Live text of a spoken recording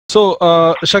So,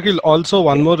 Shakil, also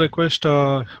one more request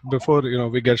before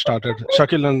we get started.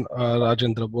 Shakil and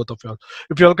Rajendra, both of you,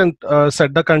 if you all can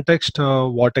set the context,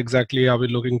 what exactly are we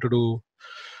looking to do?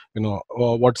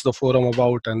 What's the forum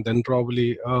about, and then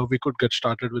probably we could get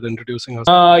started with introducing us.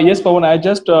 Yes, Pawan, I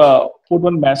just put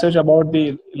one message about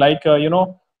the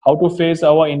how to face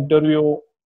our interview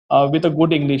with a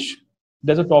good English.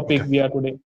 That's a topic Okay. we are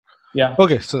today. Yeah.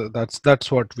 Okay, so that's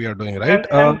what we are doing, right?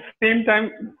 And same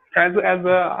time,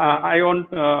 I want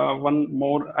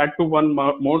add to one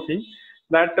more thing,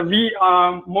 that we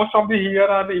most of the here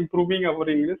are improving our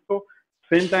English. So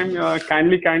same time,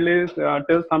 kindly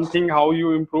tell something how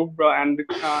you improve, and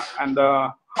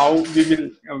how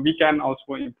we can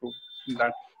also improve in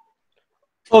that.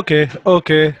 Okay.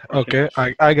 Okay.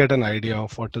 I get an idea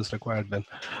of what is required then.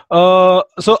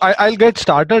 So I'll get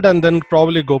started, and then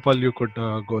probably Gopal, you could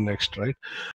go next, right?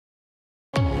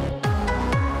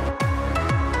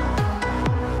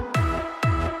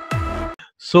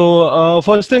 So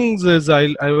first things is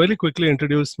I really quickly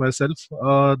introduce myself,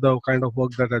 the kind of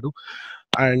work that I do,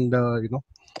 and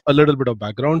a little bit of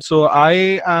background. So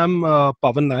I am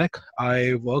Pavan Nayak.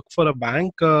 I work for a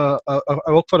bank. I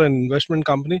work for an investment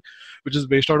company, which is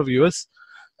based out of US,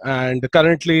 and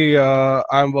currently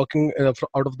I'm working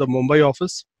out of the Mumbai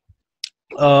office.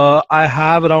 I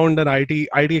have around an IT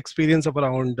experience of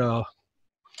around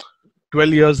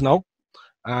 12 years now,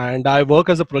 and I work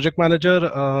as a project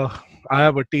manager. I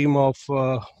have a team of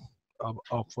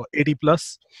 80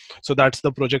 plus, so that's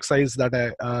the project size that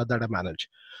I manage.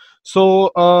 So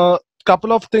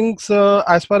couple of things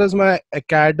as far as my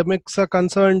academics are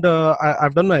concerned.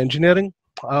 I've done my engineering.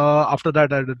 After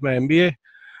that, I did my MBA.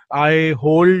 I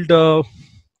hold a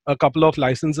couple of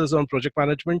licenses on project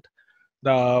management,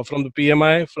 from the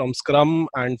PMI, from Scrum,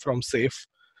 and from SAFe.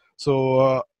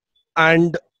 So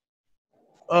and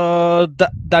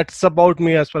that's about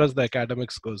me as far as the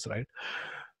academics goes, right?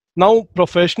 Now,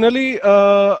 professionally,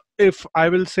 if I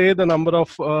will say the number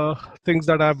of things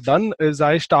that I've done is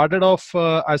I started off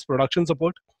as production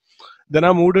support. Then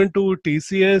I moved into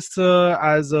TCS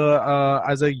as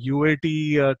a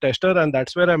UAT tester, and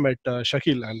that's where I met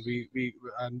Shakil, and we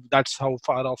and that's how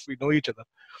far off we know each other,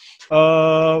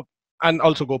 and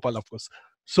also Gopal, of course.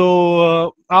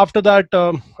 So after that,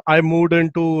 I moved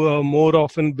into more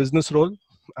of a business role,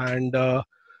 and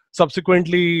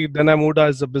subsequently then I moved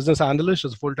as a business analyst,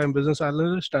 as a full-time business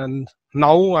analyst, and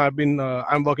now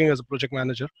I'm working as a project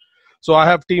manager. So I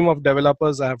have team of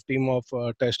developers, I have team of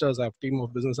testers, I have team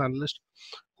of business analysts,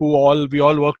 we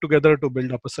all work together to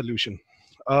build up a solution.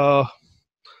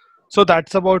 So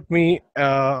that's about me,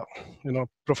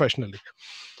 professionally.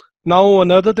 Now,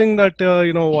 another thing that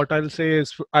what I'll say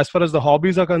is, as far as the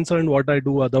hobbies are concerned, what I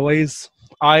do otherwise,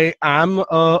 I am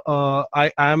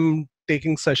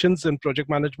taking sessions in project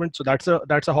management. So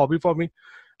that's a hobby for me.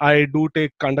 I do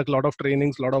conduct a lot of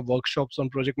trainings, a lot of workshops on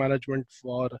project management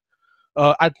for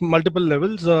at multiple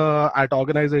levels, at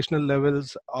organizational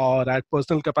levels or at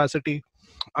personal capacity,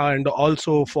 and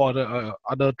also for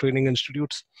other training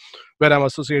institutes where I'm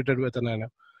associated with, and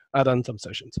I run some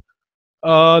sessions.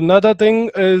 Another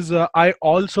thing is I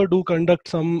also do conduct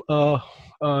some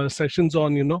sessions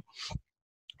on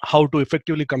how to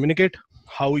effectively communicate,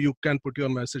 how you can put your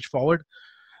message forward,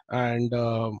 and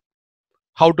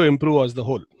how to improve as the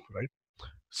whole, right?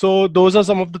 So those are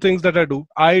some of the things that I do.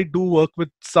 I do work with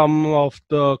some of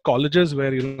the colleges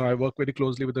where I work very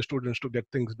closely with the students to get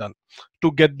things done,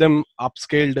 to get them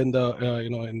upscaled in the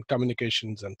in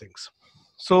communications and things.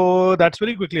 So that's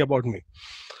very quickly about me.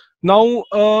 Now,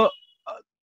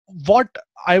 what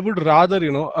I would rather,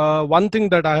 one thing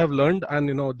that I have learned,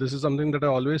 and this is something that I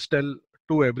always tell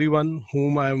to everyone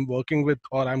whom I'm working with,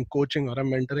 or I'm coaching, or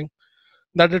I'm mentoring,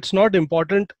 that it's not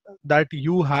important that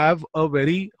you have a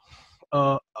very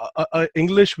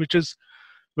English which is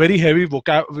very heavy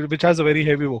which has a very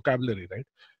heavy vocabulary, right?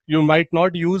 You might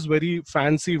not use very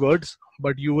fancy words,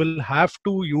 but you will have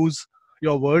to use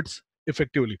your words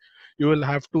effectively. You will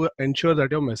have to ensure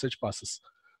that your message passes.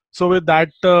 So with that,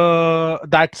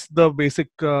 that's the basic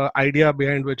idea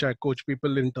behind which I coach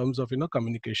people in terms of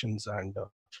communications and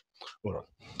overall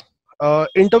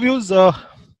interviews.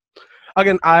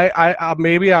 Again, I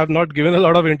maybe I've not given a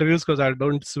lot of interviews because I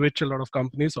don't switch a lot of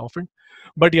companies often,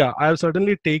 but yeah, I have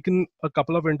certainly taken a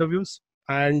couple of interviews,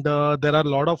 and there are a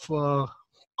lot of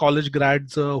college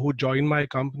grads who join my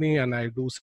company, and I do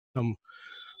some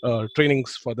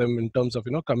trainings for them in terms of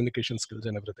communication skills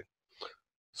and everything.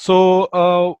 So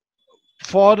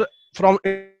for from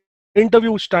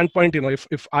interview standpoint,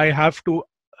 if I have to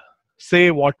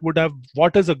say what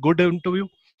is a good interview,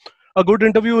 a good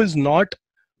interview is not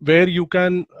where you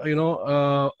can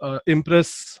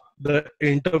impress the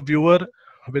interviewer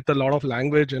with a lot of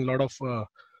language and a lot of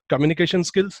communication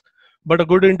skills, but a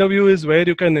good interview is where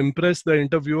you can impress the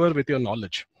interviewer with your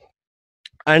knowledge.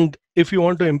 And if you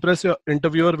want to impress your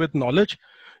interviewer with knowledge,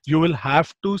 you will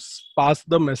have to pass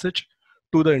the message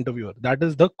to the interviewer. That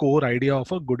is the core idea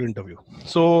of a good interview.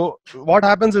 So what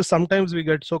happens is sometimes we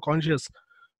get so conscious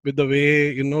with the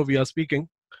way we are speaking,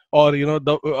 or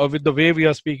with the way we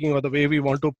are speaking, or the way we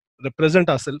want to represent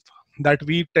ourselves, that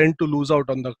we tend to lose out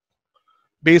on the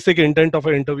basic intent of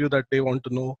an interview, that they want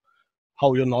to know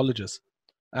how your knowledge is.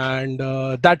 And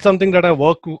that's something that I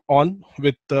work on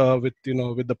with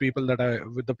the people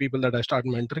that I start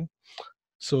mentoring.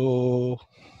 So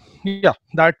yeah,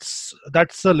 that's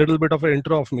a little bit of an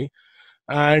intro of me.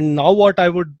 And now what I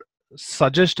would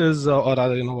suggest is, or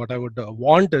rather, what I would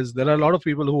want is, there are a lot of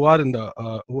people who are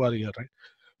here, right?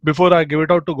 Before I give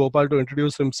it out to Gopal to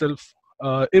introduce himself,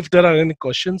 if there are any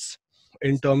questions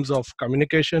in terms of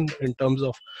communication, in terms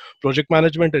of project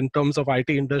management, in terms of IT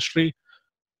industry,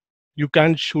 you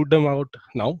can shoot them out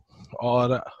now,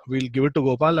 or we'll give it to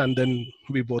Gopal, and then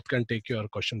we both can take your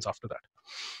questions after that.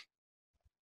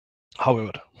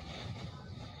 However,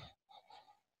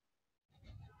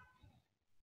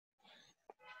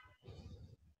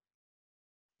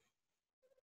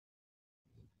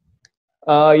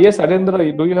 Yes, Arendra,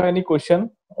 do you have any question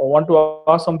or want to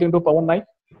ask something to Pawan Naik?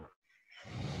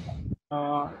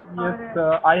 Yes,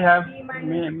 I have.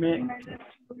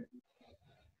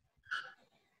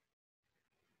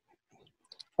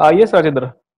 Yes,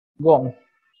 Rajendra, go on.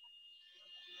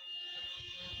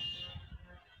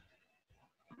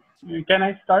 Can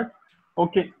I start?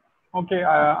 Okay. Okay.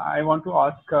 I want to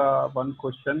ask one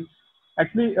question.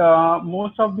 Actually,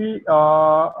 most of the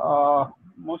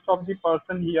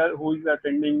person here who is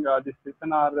attending this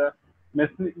session are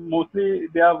mostly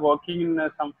they are working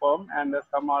in some firm, and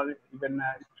some are even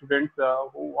students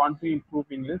who want to improve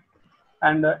English.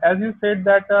 And as you said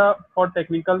that for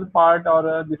technical part or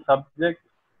the subject,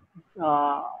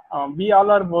 we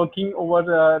all are working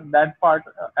over that part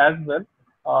as well,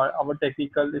 our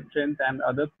technical strength and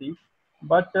other things.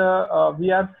 But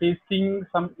we are facing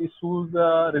some issues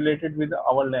related with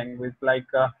our language, like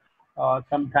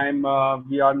sometime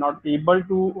we are not able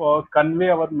to convey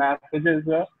our messages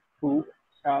to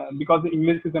because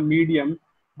English is a medium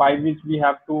by which we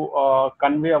have to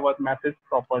convey our message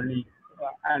properly,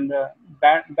 and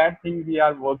that thing we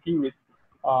are working with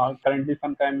currently.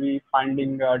 Sometimes we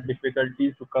finding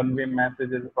difficulties to convey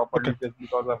messages okay, properly just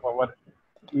because of our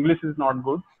English is not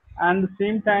good. And the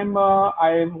same time,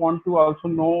 I want to also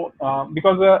know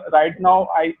because right now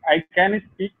I can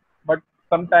speak, but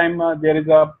sometime there is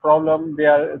a problem.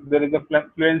 There is a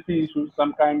fluency issue.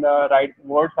 Some kind right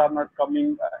words are not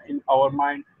coming in our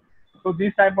mind. So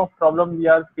this type of problem we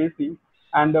are facing,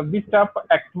 and which type of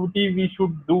activity we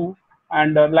should do,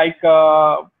 and like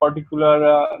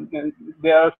particular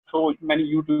there are so many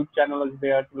YouTube channels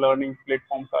there, learning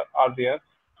platforms are there.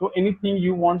 So anything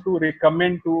you want to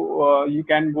recommend to, you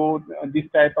can go this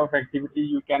type of activity,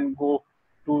 you can go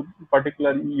to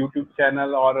particular YouTube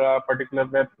channel or a particular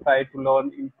website to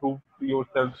learn, improve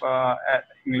yourself at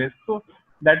English. So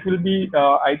that will be,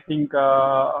 I think,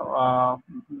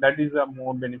 that is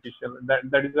more beneficial.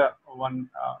 That is one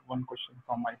question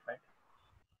from my side.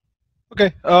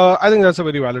 okay. I think that's a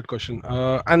very valid question,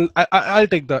 and I'll I'll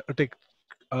take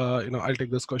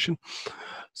this question.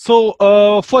 So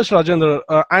first, Rajendra,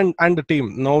 and the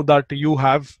team, now that you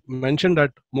have mentioned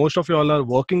that most of you all are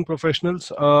working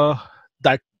professionals,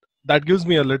 that that gives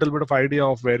me a little bit of idea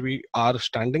of where we are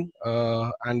standing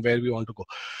and where we want to go.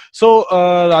 So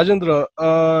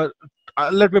Rajendra,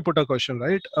 let me put a question,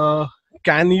 right?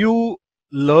 Can you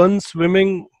learn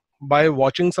swimming by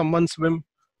watching someone swim,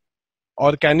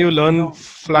 or can you learn No,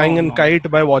 flying no, in no, kite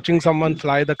by watching someone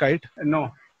fly the kite?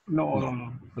 no, no, No, no,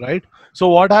 no. right? So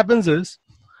what happens is,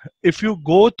 if you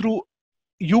go through,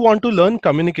 you want to learn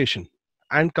communication,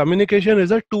 and communication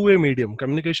is a two-way medium.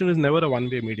 Communication is never a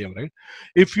one-way medium, right?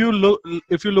 If you look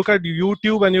at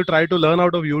YouTube and you try to learn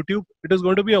out of YouTube, it is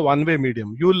going to be a one-way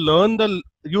medium. You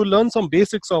learn some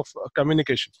basics of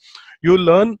communication. You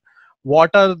learn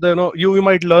what are the, you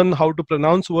might learn how to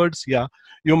pronounce words, yeah.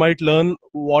 You might learn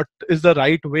what is the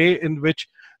right way in which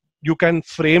you can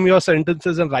frame your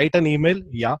sentences and write an email,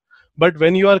 yeah. But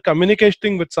when you are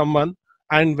communicating with someone,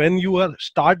 and when you are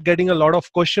start getting a lot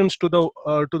of questions to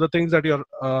the things that you're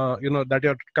that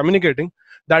you're communicating,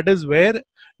 that is where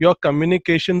your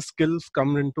communication skills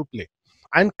come into play.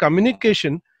 And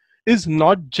communication is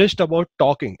not just about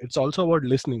talking, it's also about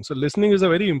listening. So listening is a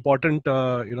very important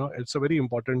it's a very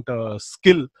important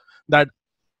skill that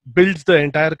builds the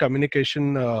entire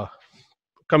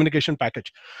communication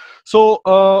package. So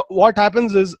what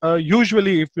happens is,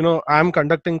 usually if I'm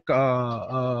conducting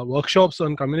workshops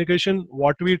on communication,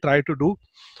 what we try to do,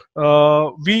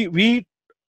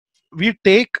 we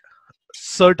take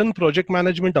certain project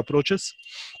management approaches,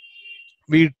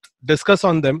 we discuss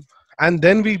on them, and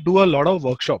then we do a lot of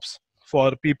workshops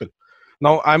for people.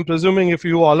 Now I'm presuming if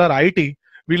you all are IT,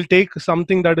 we'll take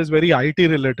something that is very IT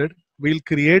related, we'll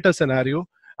create a scenario,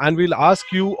 and we'll ask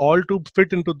you all to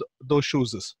fit into those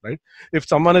shoes, right? If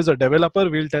someone is a developer,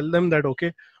 we'll tell them that,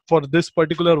 okay, for this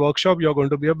particular workshop you're going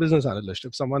to be a business analyst.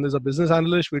 If someone is a business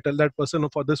analyst, we tell that person,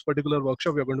 for this particular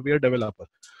workshop you're going to be a developer.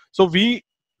 So we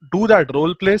do that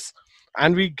role plays,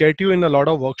 and we get you in a lot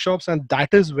of workshops, and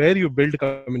that is where you build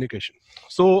communication.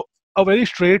 So a very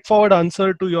straightforward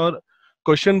answer to your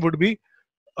question would be,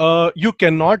 you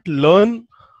cannot learn,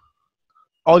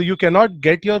 or you cannot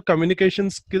get your communication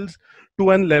skills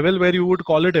to an level where you would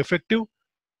call it effective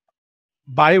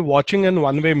by watching in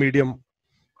one way medium.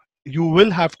 You will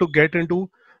have to get into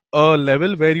a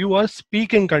level where you are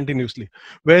speaking continuously,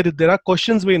 where there are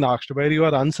questions being asked, where you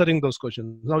are answering those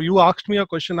questions. Now you asked me a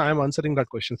question, I am answering that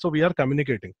question, so we are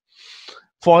communicating.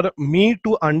 For me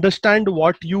to understand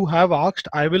what you have asked,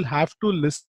 I will have to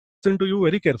listen to you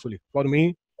very carefully. For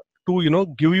me to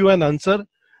give you an answer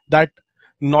that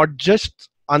not just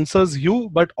answers you,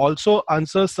 but also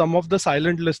answers some of the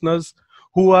silent listeners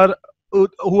who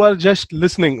are just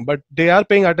listening, but they are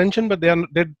paying attention, but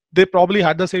they probably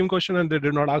had the same question and they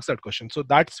did not ask that question. So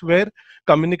that's where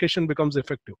communication becomes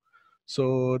effective.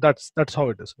 So that's how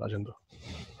it is, Rajendra.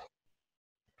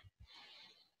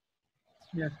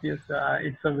 Yes, yes,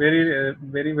 it's a very,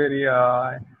 very, very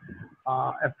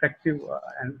effective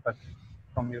answer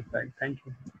from your side. Thank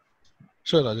you.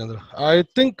 Sure, Rajendra. I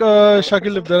think,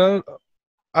 Shakil, if there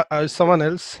are someone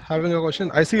else having a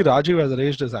question, I see Rajiv has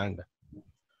raised his hand.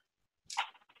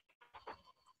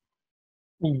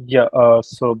 Yeah,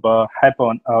 hi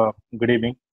Pawan, good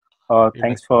evening.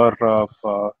 Thanks for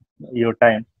your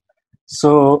time.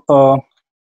 So,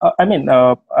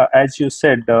 as you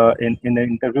said in the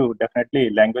interview, definitely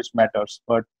language matters,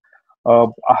 but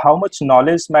how much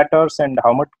knowledge matters and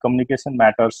how much communication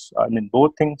matters? I mean,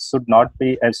 both things should not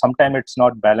be, as sometimes it's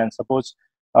not balanced. Suppose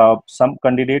some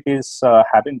candidate is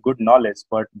having good knowledge,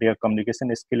 but their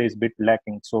communication skill is a bit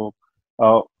lacking. So,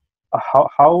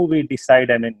 how we decide?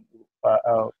 I mean,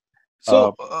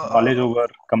 knowledge over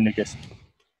communication.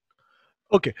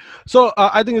 Okay, so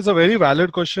I think it's a very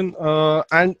valid question,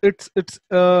 and it's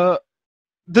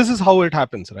this is how it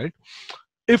happens, right?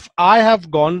 If I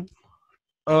have gone,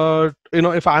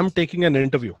 if I'm taking an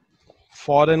interview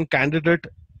for a candidate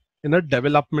in a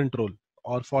development role,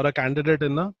 or for a candidate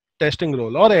in a testing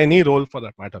role, or any role for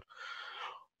that matter,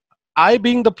 I,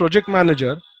 being the project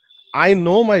manager, I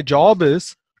know my job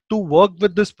is to work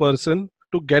with this person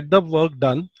to get the work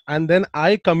done, and then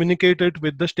I communicate it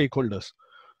with the stakeholders.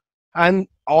 And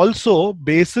also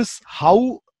basis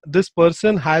how this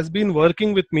person has been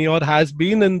working with me, or has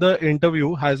been in the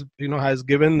interview, has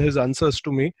given his answers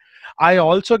to me, I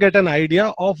also get an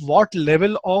idea of what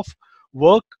level of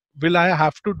work will I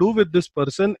have to do with this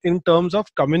person in terms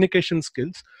of communication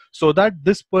skills, so that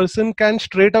this person can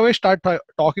straight away start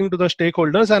talking to the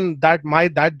stakeholders, and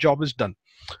that job is done.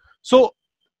 So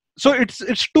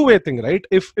it's two-way thing, right?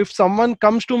 If someone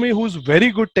comes to me who's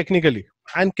very good technically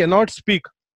and cannot speak,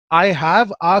 I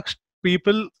have asked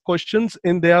people questions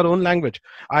in their own language.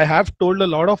 I have told a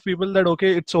lot of people that,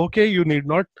 okay, it's okay, you need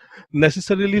not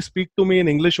necessarily speak to me in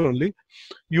English only.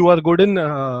 You are good in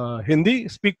Hindi,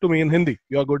 speak to me in Hindi.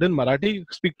 You are good in Marathi,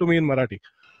 speak to me in Marathi.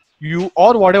 You,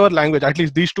 or whatever language, at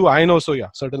least these two I know, so yeah,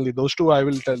 certainly those two I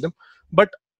will tell them. But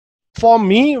for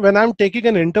me, when I'm taking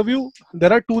an interview,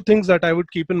 there are two things that I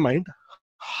would keep in mind.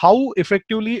 How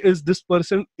effectively is this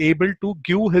person able to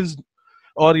give his,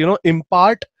 or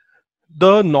impart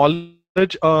the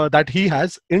knowledge that he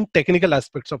has in technical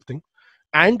aspects of things.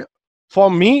 And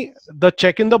for me, the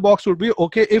check in the box would be,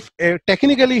 okay, if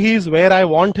technically he is where I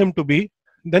want him to be,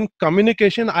 then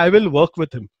communication, I will work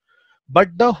with him. But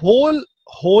the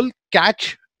whole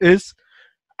catch is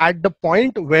at the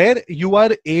point where you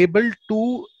are able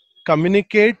to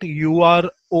communicate your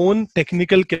own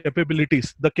technical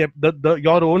capabilities,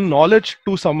 your own knowledge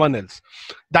to someone else.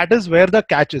 That is where the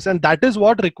catch is, and that is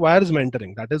what requires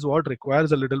mentoring. That is what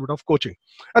requires a little bit of coaching,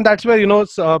 and that's where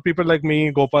people like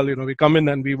me, Gopal, we come in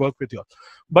and we work with you.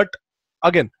 But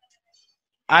again,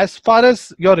 as far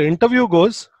as your interview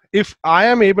goes, if I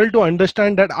am able to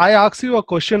understand that I ask you a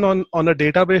question on a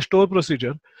database store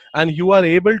procedure, and you are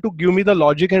able to give me the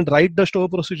logic and write the store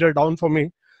procedure down for me,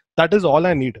 that is all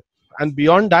I need. And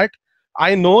beyond that,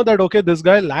 I know that, okay, this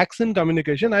guy lacks in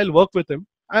communication, I'll work with him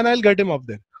and I'll get him up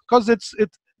there, because it's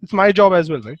my job as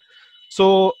well, right?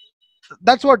 So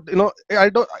that's what, I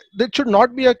don't, it should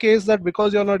not be a case that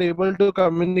because you're not able to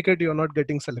communicate you're not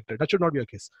getting selected. That should not be a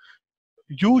case.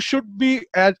 You should be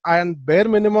at, and bare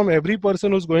minimum, every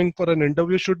person who's going for an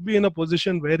interview should be in a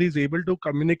position where he's able to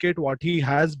communicate what he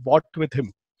has bought with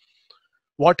him.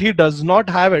 What he does not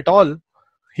have at all,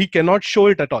 he cannot show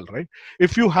it at all, right?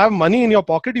 If you have money in your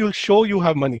pocket, you'll show you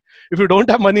have money. If you don't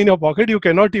have money in your pocket, you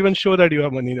cannot even show that you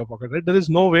have money in your pocket, right? There is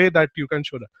no way that you can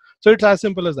show that. So it's as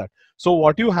simple as that. So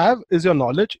what you have is your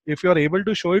knowledge. If you're able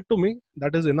to show it to me,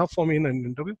 that is enough for me in an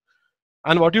interview.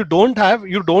 And what you don't have,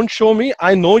 you don't show me,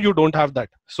 I know you don't have that,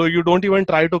 so you don't even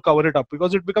try to cover it up,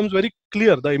 because it becomes very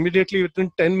clear the immediately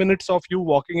within 10 minutes of you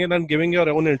walking in and giving your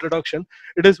own introduction.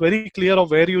 It is very clear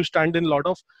of where you stand in a lot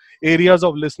of areas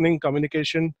of listening,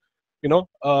 communication,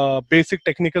 basic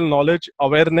technical knowledge,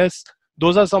 awareness.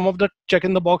 Those are some of the check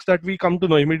in the box that we come to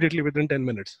know immediately within 10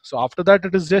 minutes. So after that,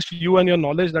 it is just you and your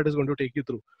knowledge that is going to take you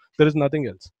through. There is nothing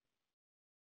else.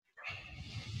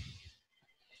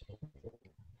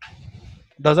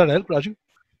 Does that help, Raju?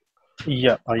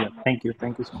 Yeah. Yeah. Thank you so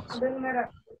much.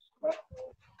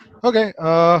 Okay,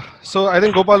 so I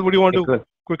think Gopal, would you want to Cool.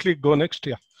 quickly go next?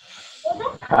 Yeah.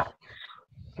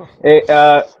 Hey,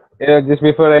 just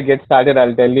before I get started,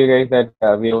 I'll tell you guys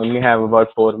that we only have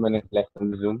about 4 minutes left on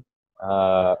the Zoom.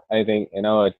 I think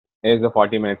it is a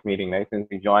 40 minutes meeting, right? Since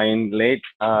we joined late,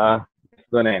 it's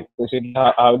gonna end. So,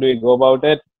 how do we go about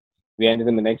it? We end it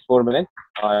in the next 4 minutes,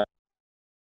 or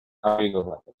how do we go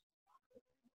about it?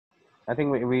 I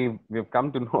think we've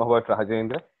come to know about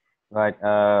Rajendra, but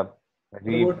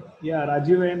Rajiv. What about, yeah,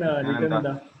 Rajiv and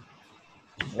Nityananda.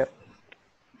 Yep.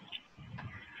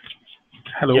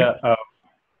 Hello. Yeah.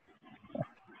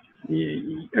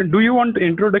 Do you want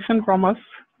introduction from us?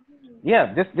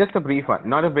 Yeah, just a brief one,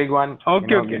 not a big one.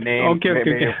 Okay, Your okay. name, Okay.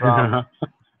 where you're from.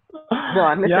 No,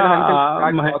 unless and until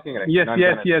start talking, right? Yes, Not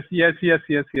yes,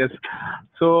 gonna- yes.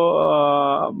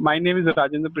 So my name is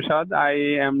Rajendra Prasad. I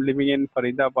am living in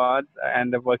Faridabad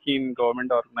and working in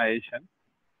government organization.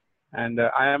 And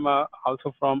I am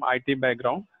also from IT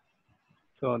background.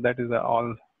 So that is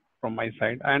all from my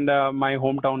side. And my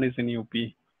hometown is in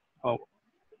UP,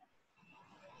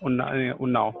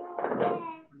 Unnao.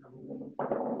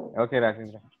 Okay,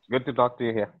 Rajendra. Good to talk to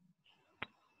you here.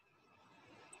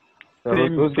 So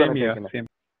Same who's gonna here. take it? Same.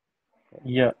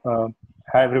 Yeah.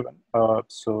 Hi everyone.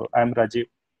 So I'm Rajiv.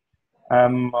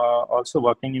 I'm also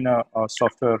working in a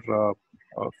software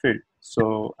field.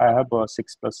 So I have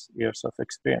 6+ years of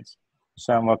experience.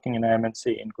 So I'm working in a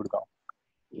MNC in Gurgaon.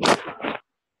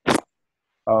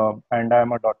 And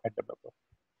I'm a .NET developer.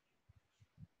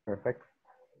 Perfect.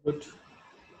 Good.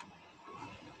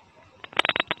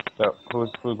 So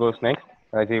who goes next?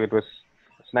 Rajiv,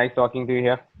 it's nice talking to you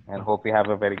here, and hope we have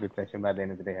a very good session by the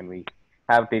end of the day, and we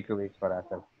have takeaways for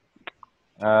ourselves.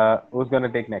 Who's gonna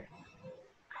take next?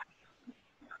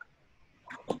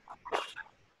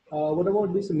 What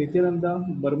about this Nityananda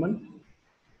Burman?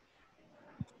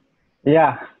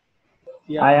 Yeah,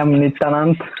 Yeah. I am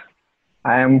Nityanand.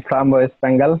 I am from West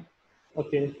Bengal.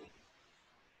 Okay.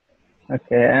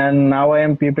 Okay, and now I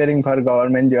am preparing for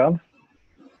government job.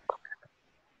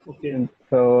 Okay.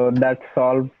 So that's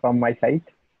all from my side.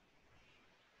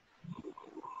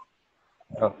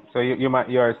 Oh, so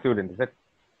you're a student, is it?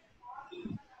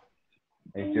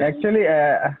 Actually,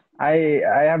 I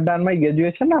have done my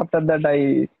graduation. After that,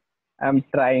 I am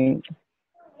trying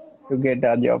to get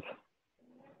a job.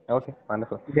 Okay,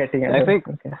 wonderful. Getting a I job. think.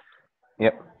 Okay.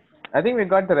 Yep. I think we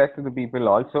got the rest of the people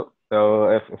also. So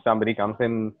if somebody comes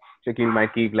in, Shakeel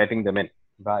might keep letting them in.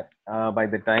 But by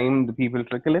the time the people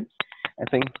trickle in, I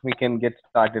think we can get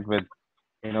started with,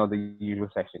 the usual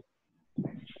session.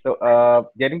 So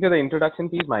getting to the introduction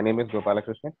piece, my name is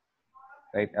Gopalakrishnan.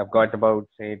 Right, I've got about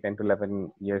say 10 to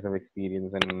 11 years of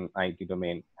experience in IT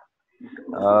domain.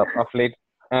 Of late,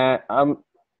 I'm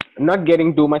not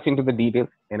getting too much into the details.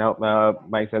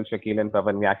 Myself, Shakeel, and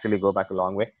Pavan, we actually go back a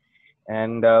long way.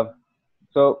 And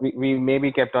so we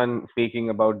maybe kept on speaking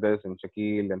about this, and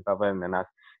Shakeel and Pavan and us,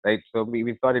 right? So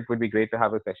we thought it would be great to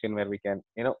have a session where we can,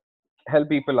 help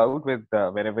people out with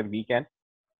wherever we can.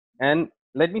 And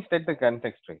let me set the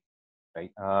context straight,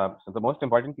 right? So the most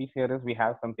important piece here is we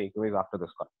have some takeaways after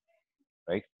this call,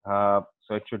 right?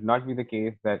 So it should not be the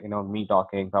case that, me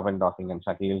talking, Pavan talking, and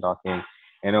Shakeel talking,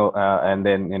 and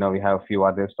then, we have a few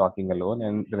others talking alone,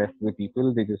 and the rest of the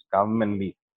people, they just come and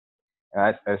leave.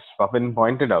 As Pavan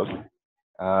pointed out,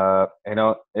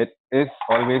 it is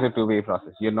always a two-way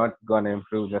process. You're not going to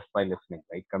improve just by listening,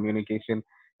 right? Communication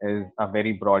is a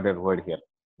very broader word here.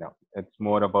 Now, it's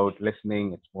more about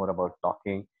listening, it's more about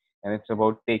talking, and it's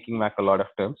about taking back a lot of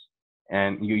terms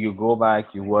and you go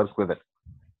back, you work with it.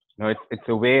 It's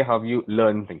a way how you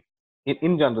learn things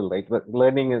in general, right? But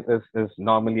learning is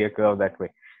normally a curve that way,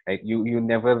 right? You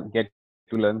never get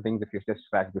to learn things if you just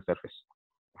scratch the surface,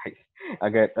 right?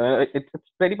 Again, it's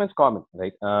pretty much common,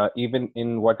 right? Even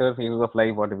in whatever phases of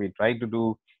life, whatever we try to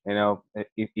do,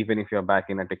 even if you're back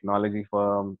in a technology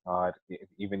firm, or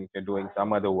even if you're doing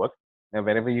some other work,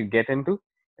 wherever you get into,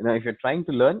 if you're trying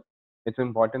to learn, it's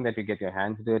important that you get your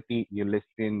hands dirty, you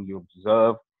listen, you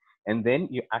observe, and then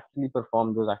you actually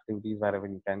perform those activities wherever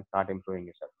you can start improving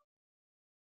yourself.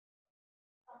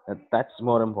 That's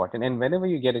more important. And whenever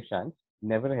you get a chance,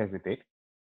 never hesitate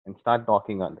and start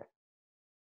talking on that.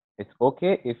 It's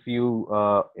okay if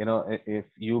if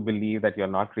you believe that you're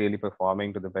not really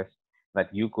performing to the best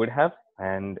that you could have,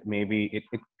 and maybe it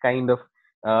kind of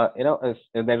there's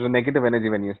a negative energy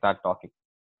when you start talking,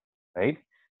 right?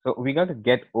 So we got to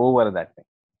get over that thing,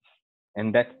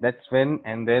 and that's when,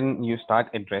 and then you start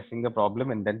addressing the problem,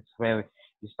 and that's where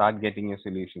you start getting your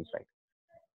solutions right.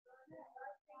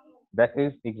 That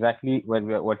is exactly what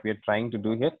we are trying to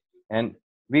do here. And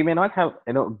we may not have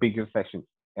bigger sessions,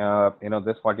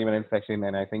 this 40-minute session,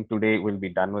 and I think today we'll be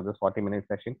done with this 40-minute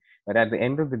session. But at the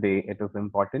end of the day, it is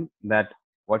important that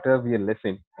whatever we are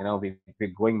listening, we're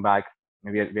going back,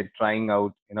 we're trying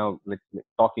out, like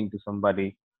talking to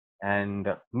somebody, and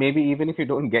maybe even if you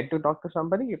don't get to talk to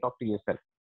somebody, you talk to yourself.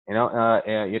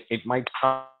 It might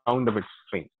sound a bit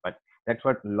strange, but that's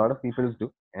what a lot of people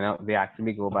do. They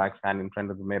actually go back, stand in front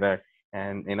of the mirror,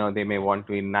 and they may want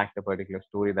to enact a particular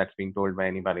story that's being told by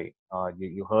anybody.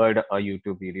 You heard a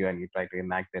YouTube video and you try to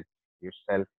enact it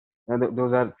yourself.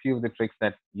 Those are few of the tricks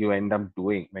that you end up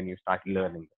doing when you start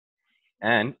learning.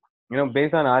 And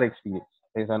based on our experience,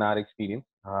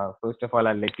 first of all,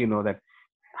 I'll let you know that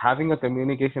having a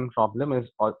communication problem is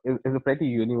a pretty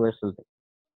universal thing.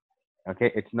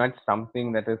 Okay, it's not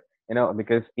something that is,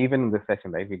 because even in this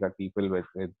session, right, we got people with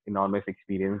enormous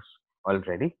experience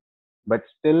already, but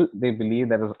still they believe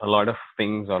there is a lot of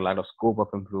things or a lot of scope of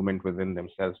improvement within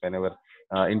themselves whenever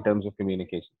in terms of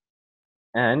communication.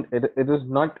 And it is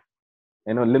not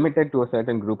limited to a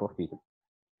certain group of people.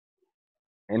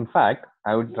 In fact,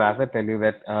 I would rather tell you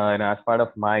that as part of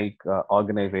my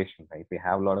organization, right, we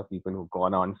have a lot of people who go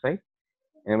on site.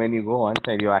 And when you go on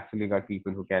site, you actually got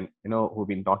people who can, who've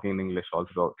been talking in English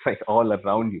also, like all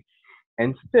around you.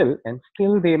 And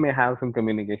still they may have some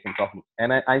communication problems.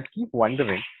 And I keep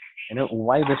wondering,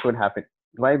 why this would happen.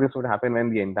 Why this would happen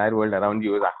when the entire world around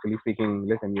you is actually speaking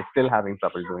English and you're still having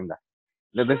trouble doing that.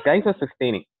 These guys are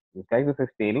sustaining. These guys are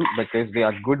sustaining because they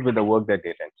are good with the work that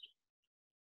they tend to.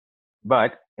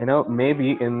 But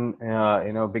maybe in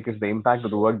because the impact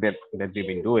of the work that they've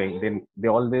been doing, then they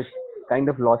always kind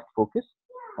of lost focus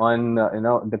on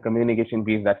the communication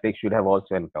piece that they should have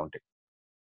also encountered.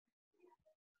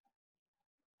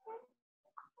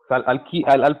 So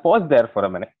I'll pause there for a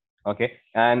minute, okay,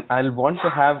 and I'll want to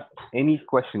have any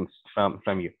questions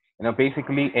from you.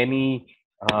 Basically any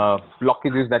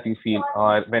blockages that you feel,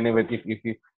 or whenever if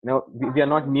you we are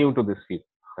not new to this field,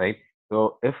 right?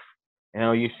 So if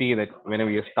you see that whenever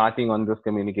you're starting on this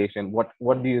communication, what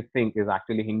do you think is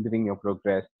actually hindering your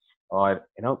progress, or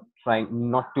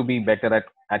trying not to be better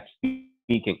at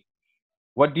speaking?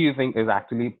 What do you think is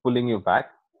actually pulling you back?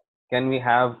 Can we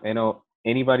have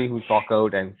anybody who talk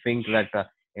out and think that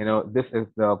this is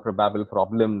the probable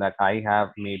problem that I have?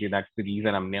 Maybe that's the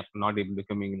reason I'm not able to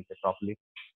communicate properly.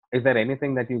 Is there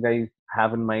anything that you guys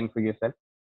have in mind for yourself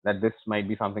that this might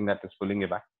be something that is pulling you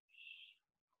back?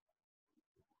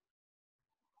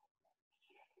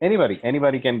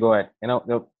 Anybody can go ahead.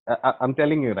 I'm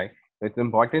telling you, right? It's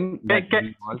important that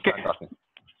we all start talking.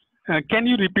 Can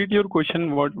you repeat your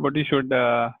question? What you should?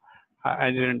 I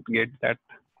didn't get that.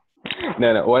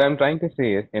 No. What I'm trying to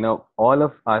say is, all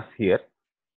of us here,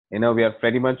 we are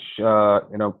pretty much,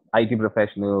 IT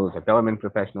professionals or government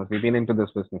professionals. We've been into this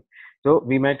business, so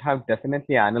we might have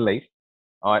definitely analyzed,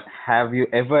 or have you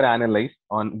ever analyzed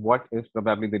on what is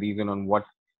probably the reason on what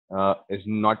is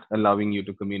not allowing you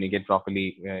to communicate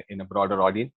properly in a broader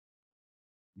audience?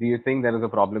 Do you think there is a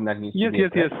problem that needs to be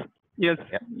addressed? Yes.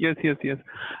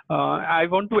 I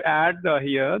want to add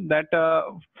here that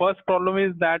first problem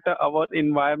is that our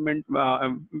environment,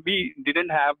 we didn't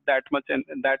have that much in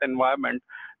that environment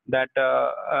that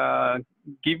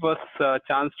give us a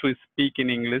chance to speak in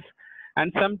English.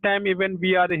 And sometimes even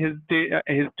we are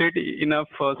hesitate enough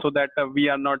so that we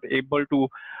are not able to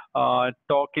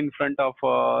talk in front of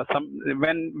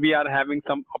when we are having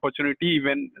some opportunity,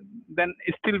 even then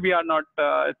still we are not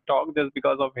talk just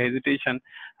because of hesitation.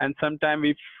 And sometimes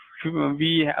we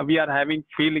we are having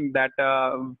feeling that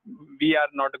we are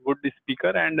not a good speaker,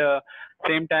 and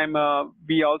same time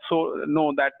we also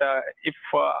know that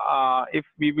if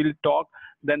we will talk,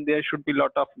 then there should be a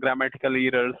lot of grammatical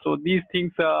errors. So these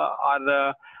things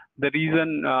are the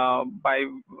reason by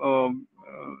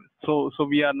so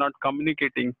we are not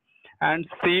communicating. And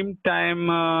same time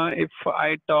if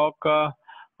I talk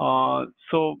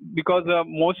so because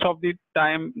most of the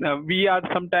time we are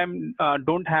sometimes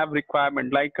don't have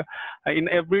requirement, like in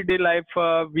everyday life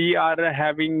we are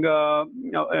having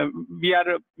we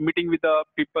are meeting with the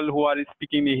people who are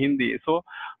speaking in Hindi. So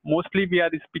mostly we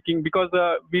are speaking because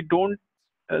we don't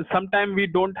sometimes we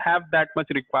don't have that much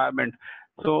requirement.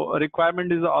 So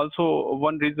requirement is also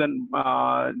one reason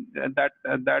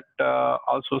that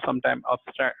also sometimes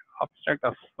abstract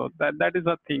us. So that is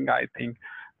a thing, I think.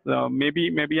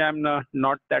 Maybe I'm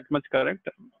not that much correct.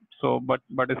 So but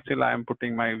still I am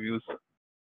putting my views.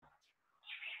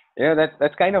 Yeah,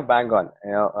 that's kind of bang on.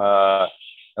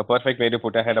 A perfect way to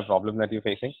put ahead a problem that you're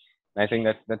facing. I think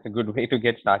that's a good way to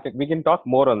get started. We can talk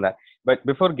more on that. But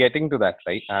before getting to that,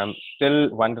 right, I'm still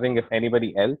wondering if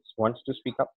anybody else wants to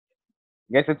speak up.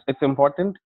 Yes, it's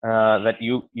important that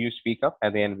you speak up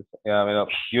at the end.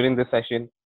 During the session,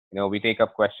 we take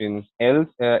up questions. Else,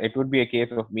 it would be a case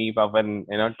of me, Pavan,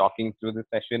 talking through the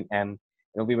session, and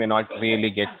we may not really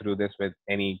get through this with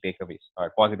any takeaways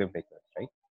or positive takeaways, right?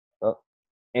 So,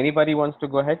 anybody wants to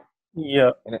go ahead?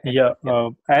 Yeah, yeah. Yeah.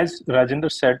 As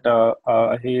Rajendra said,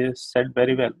 he said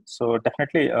very well. So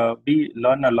definitely, we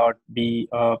learn a lot. We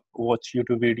watch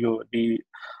YouTube video. We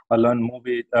learn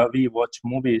movie. We watch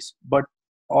movies. But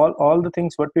all the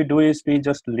things what we do is we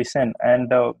just listen, and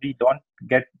we don't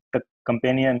get the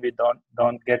companion. We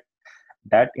don't get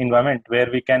that environment where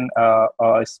we can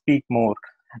speak more.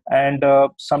 And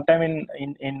sometime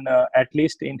in at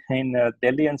least in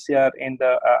Delhi NCR, in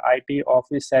the IT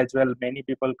office as well, many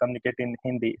people communicate in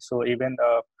Hindi. So even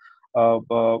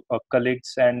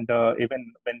colleagues, and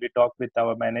even when we talk with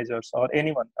our managers or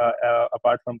anyone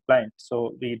apart from clients,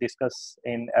 so we discuss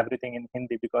in everything in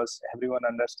Hindi because everyone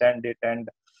understand it. And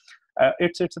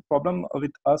it's a problem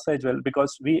with us as well,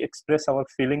 because we express our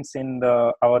feelings in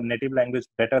our native language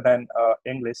better than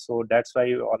English. So that's why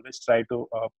we always try to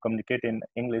communicate in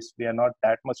English. We are not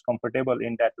that much comfortable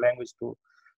in that language to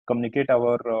communicate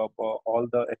our all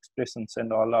the expressions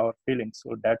and all our feelings.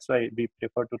 So that's why we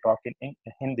prefer to talk in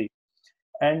Hindi.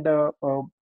 And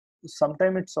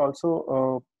sometimes it's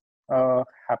also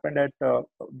happened at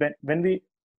when we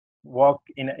work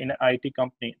in an IT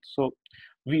company. So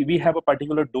we have a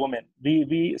particular domain.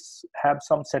 We have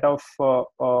some set of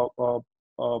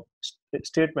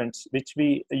statements which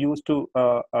we use to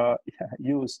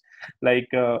use, like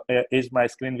is my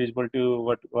screen visible to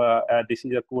what this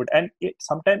is a code. And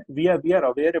sometimes we are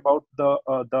aware about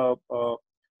the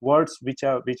words which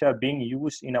are being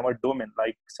used in our domain.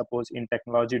 Like suppose in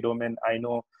technology domain, I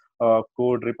know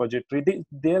code repository.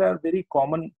 There are very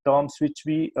common terms which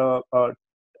we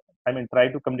try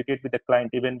to communicate with the client.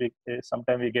 Even we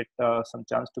sometimes we get some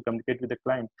chance to communicate with the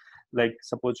client. Like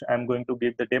suppose I'm going to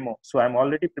give the demo, so I'm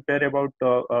already prepared about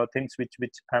things which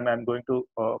I'm going to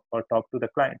talk to the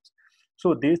clients.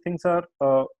 So these things are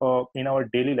in our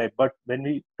daily life. But when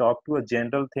we talk to a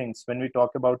general things, when we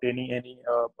talk about any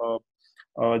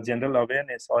general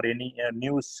awareness or any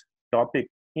news topic,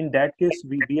 in that case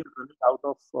we are running out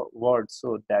of words.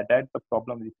 So that's the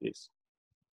problem we face.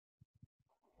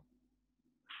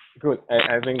 Cool.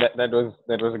 I think that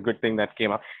was a good thing that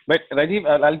came up. But Rajiv,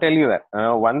 I'll tell you that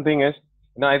one thing is,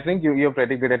 I think you're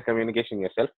pretty good at communication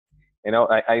yourself.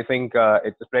 I think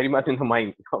it's pretty much in the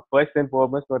mind. First and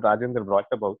foremost, what Rajendra brought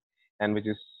about, and which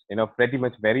is pretty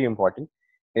much very important,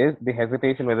 is the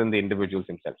hesitation within the individuals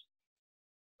themselves,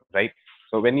 right?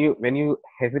 So when you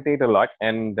hesitate a lot,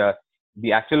 and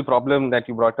the actual problem that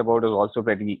you brought about is also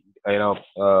pretty,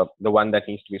 the one that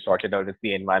needs to be sorted out is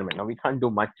the environment. Now we can't do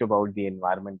much about the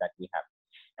environment that we have,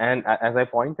 and as I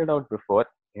pointed out before,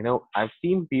 I've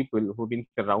seen people who've been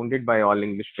surrounded by all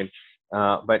Englishmen,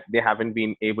 but they haven't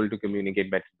been able to communicate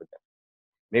better with them.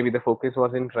 Maybe the focus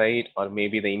wasn't right, or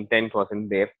maybe the intent wasn't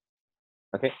there.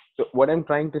 Okay, so what I'm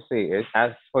trying to say is,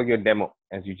 as for your demo,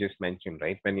 as you just mentioned,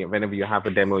 right? Whenever you have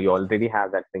a demo, you already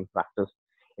have that thing practiced.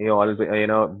 You always,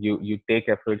 you take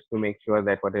efforts to make sure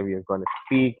that whatever you're going to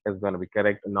speak is going to be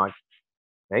correct or not,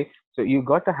 right? So you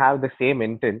got to have the same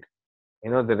intent,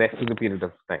 the rest of the period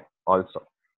of time also.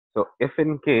 So if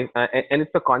in case, and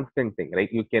it's a constant thing, right?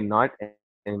 You cannot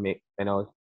make,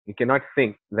 you cannot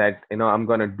think that I'm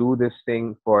going to do this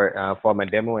thing for my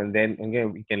demo, and then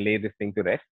again we can lay this thing to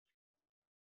rest,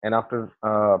 and after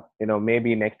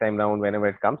maybe next time round, whenever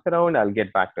it comes around, I'll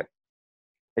get back to it.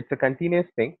 It's a continuous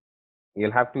thing.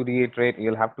 You'll have to reiterate.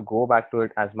 You'll have to go back to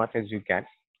it as much as you can.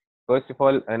 First of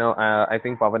all, I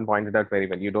think Pawan pointed out very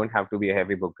well. You don't have to be a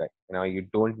heavy book guy. You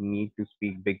don't need to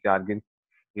speak big jargon.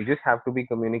 You just have to be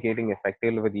communicating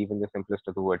effectively with even the simplest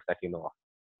of the words that you know of.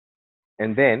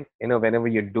 And then, whenever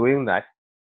you're doing that,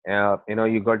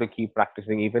 you got to keep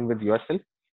practicing even with yourself,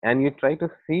 and you try to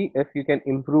see if you can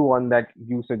improve on that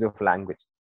usage of language.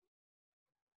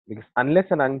 Because unless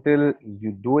and until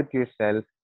you do it yourself,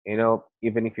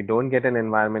 even if you don't get an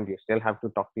environment, you still have to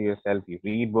talk to yourself. You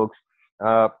read books,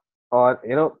 uh, or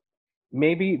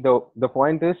maybe the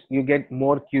point is you get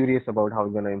more curious about how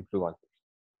you're going to improve on things.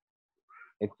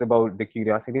 It's about the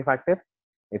curiosity factor.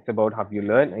 It's about how you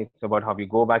learn. It's about how you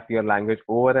go back to your language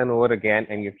over and over again,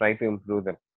 and you try to improve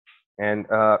them. And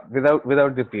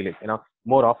without the feeling,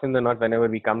 more often than not, whenever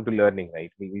we come to learning,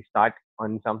 right, we start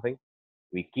on something,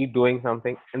 we keep doing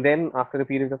something, and then after a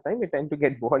period of time, we tend to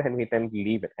get bored and we tend to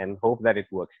leave it and hope that it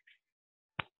works.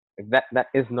 If that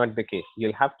is not the case,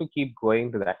 you'll have to keep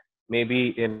going to that.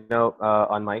 Maybe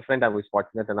on my friend, I was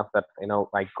fortunate enough that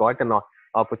I got an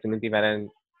opportunity wherein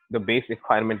the base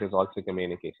requirement is also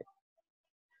communication.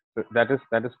 So that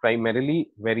is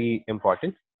primarily very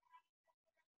important,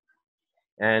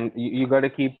 and you got to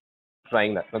keep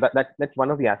trying that. So that's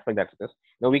one of the aspects that it is.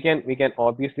 Now we can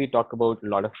obviously talk about a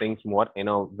lot of things more,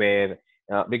 where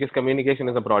because communication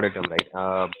is a broader term, right?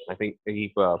 I think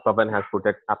Pavan has put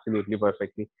it absolutely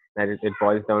perfectly. That it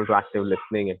boils down to active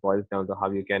listening. It boils down to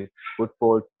how you can put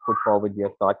forward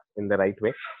your thoughts in the right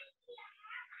way.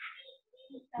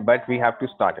 But we have to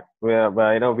start it.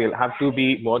 We'll have to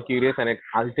be more curious, and it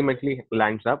ultimately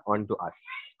lands up onto us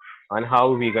on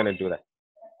how we're gonna do that.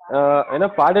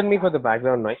 Pardon me for the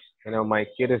background noise. My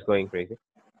kid is going crazy.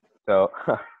 So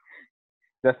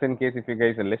just in case if you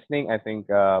guys are listening, I think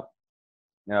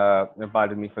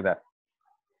pardon me for that.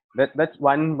 That's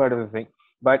one part of the thing.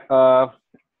 But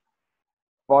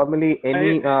formally,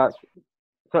 any so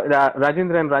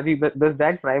Rajendra and Rajiv, does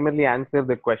that primarily answer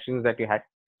the questions that you had?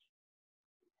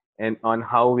 And on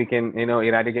how we can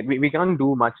eradicate, we can't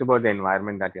do much about the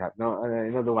environment that you have.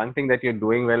 No, the one thing that you're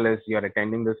doing well is you're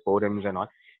attending these forums and all,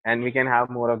 and we can have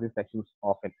more of these sessions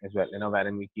often as well,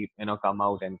 wherein we keep come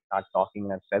out and start talking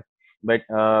and stuff. But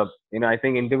I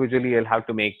think individually you'll have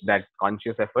to make that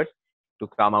conscious effort to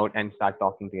come out and start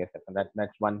talking to yourself, and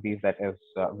that's one piece that is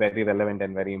very relevant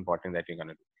and very important that you're going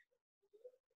to do.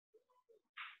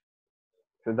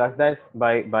 So does that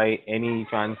by any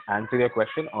chance answer your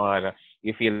question, or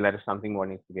you feel there is something more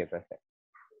needs to be addressed there?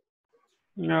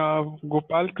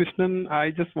 Gopal Krishnan, I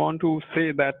just want to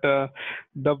say that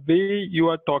the way you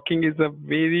are talking is a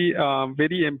very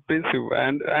impressive,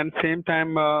 and same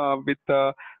time with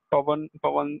Pawan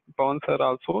sir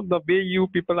also, the way you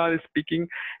people are speaking.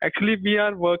 Actually, we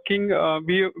are working.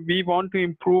 We want to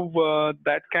improve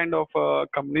that kind of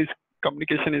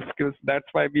communication skills. That's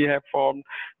why we have formed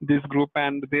this group,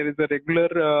 and there is a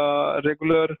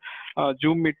regular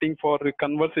Zoom meeting for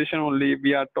conversation only.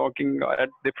 We are talking at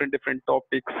different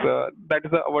topics. That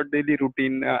is our daily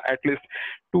routine. At least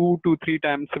 2 to 3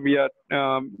 times we are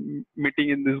meeting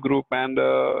in this group, and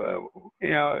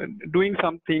doing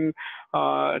something,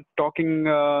 talking,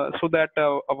 so that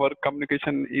our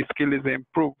communication skill is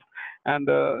improved. And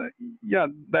yeah,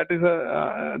 that is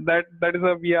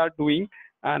what we are doing.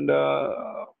 And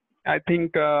I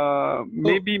think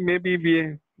maybe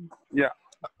we, yeah.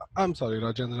 I'm sorry,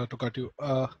 Rajendra, to cut you.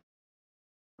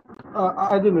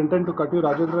 I didn't intend to cut you,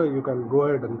 Rajendra. You can go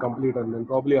ahead and complete, and then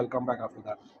probably I'll come back after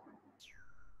that.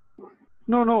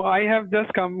 No, I have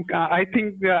just come. I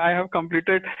think I have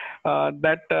completed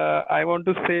that. I want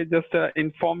to say, just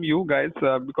inform you guys,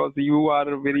 because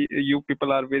you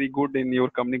people are very good in your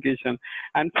communication.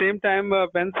 And same time,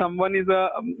 when someone is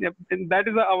that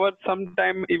is our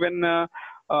sometime even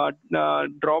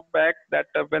drawback, that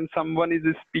when someone is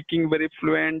speaking very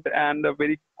fluent and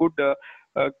very good.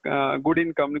 Good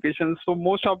in communication. So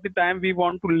most of the time we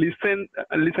want to listen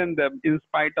them in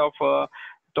spite of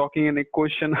talking in a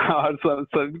question or so,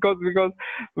 because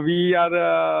we are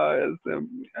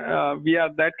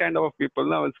that kind of people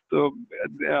now. So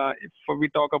if we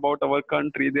talk about our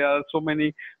country, there are so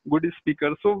many good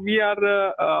speakers. So we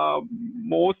are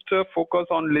most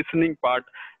focused on listening part.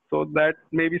 So that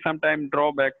maybe sometime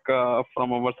drawback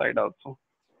from our side also.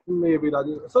 Maybe,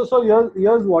 Rajesh. So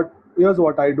here's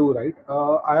what I do, right?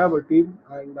 I have a team,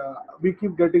 and we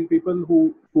keep getting people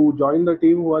who join the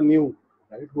team who are new,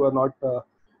 right? Who are not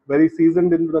very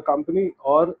seasoned into the company,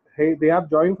 or hey, they have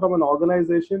joined from an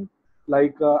organization.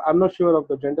 Like I'm not sure of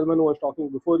the gentleman who was talking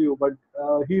before you, but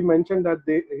he mentioned that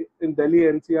they in Delhi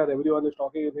NCR everyone is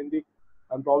talking in Hindi,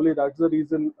 and probably that's the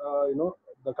reason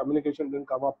the communication didn't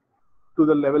come up to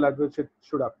the level at which it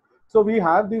should have. So we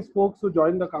have these folks who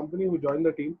join the company, who join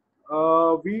the team.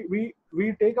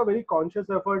 We take a very conscious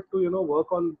effort to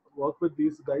work with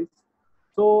these guys.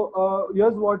 So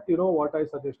here's what I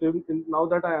suggest. Now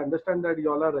that I understand that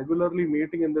you all are regularly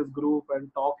meeting in this group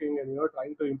and talking and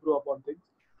trying to improve upon things,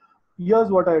 here's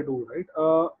what I do, right?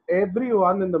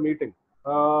 Everyone in the meeting,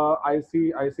 I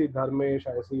see Dharmesh,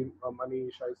 I see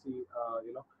Manish, I see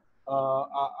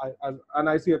and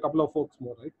I see a couple of folks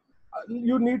more, right?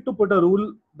 You need to put a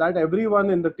rule that everyone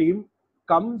in the team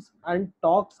comes and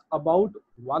talks about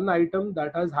one item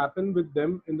that has happened with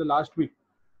them in the last week.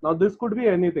 Now this could be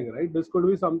anything, right? This could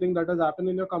be something that has happened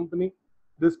in your company.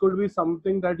 This could be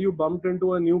something that you bumped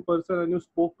into a new person and you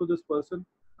spoke to this person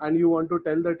and you want to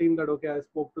tell the team that, okay, I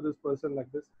spoke to this person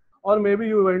like this. Or maybe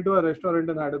you went to a restaurant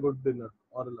and had a good dinner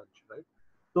or a lunch, right?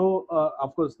 So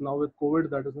of course now with COVID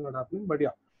that is not happening, but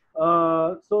yeah.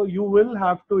 So you will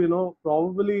have to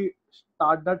probably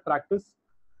start that practice.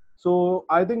 So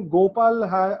I think Gopal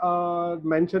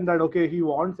mentioned that, okay, he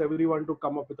wants everyone to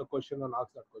come up with a question and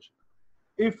ask that question.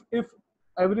 If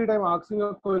every time asking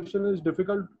a question is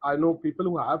difficult, I know people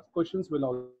who have questions will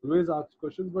always ask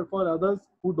questions, but for others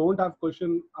who don't have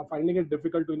question are finding it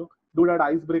difficult to do that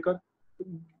icebreaker.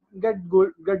 Get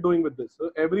doing with this.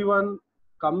 So everyone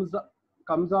comes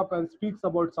up and speaks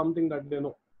about something that they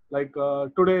know. Like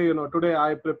today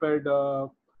I prepared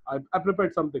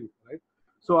something, right?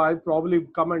 So I probably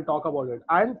come and talk about it.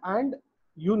 And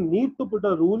you need to put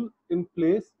a rule in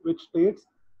place which states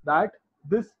that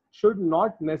this should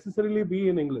not necessarily be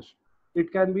in English.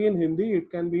 It can be in Hindi, it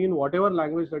can be in whatever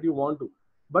language that you want to.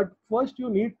 But first you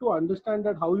need to understand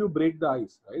that how you break the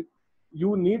ice, right?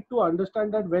 You need to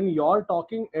understand that when you're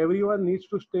talking, everyone needs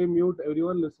to stay mute,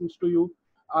 everyone listens to you.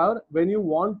 Or when you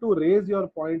want to raise your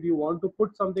point, you want to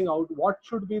put something out, what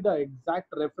should be the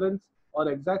exact reference or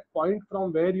exact point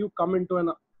from where you come into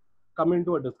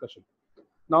a discussion.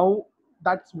 Now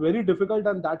that's very difficult,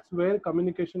 and that's where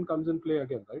communication comes in play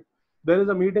again, right? There is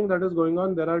a meeting that is going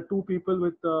on, there are two people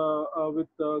with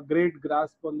great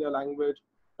grasp on their language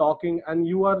talking, and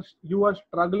you are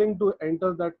struggling to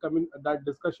enter that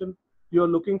discussion. You are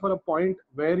looking for a point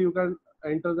where you can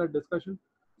enter that discussion.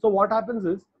 So what happens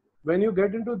is, when you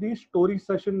get into these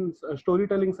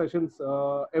storytelling sessions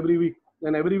every week,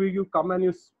 and every week you come and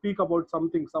you speak about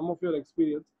something, some of your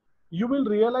experience, you will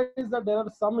realize that there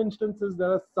are some instances, there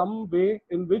are some way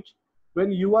in which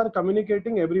when you are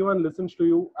communicating, everyone listens to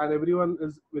you and everyone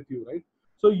is with you, right?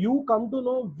 So you come to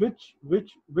know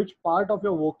which part of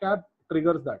your vocab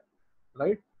triggers that,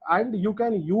 right? And you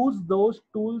can use those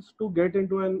tools to get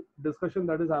into a discussion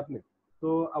that is happening.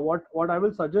 So what I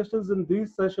will suggest is, in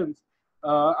these sessions,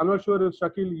 I'm not sure if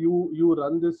Shakeel you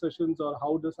run these sessions or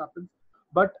how this happens,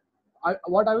 but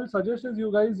what I will suggest is,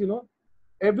 you guys,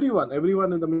 everyone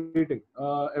in the meeting,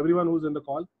 everyone who's in the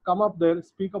call, come up there,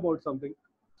 speak about something,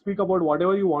 speak about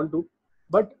whatever you want to,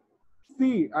 but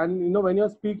see, and when you're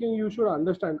speaking, you should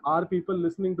understand, are people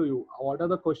listening to you? What are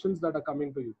the questions that are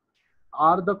coming to you?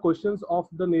 Are the questions of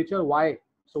the nature why?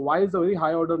 So why is a very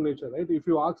high order nature, right? If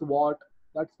you ask what,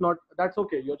 that's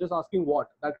okay, you're just asking what.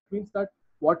 That means that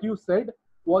what you said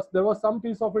there was some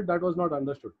piece of it that was not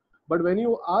understood. But when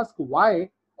you ask why,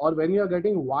 or when you are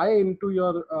getting why into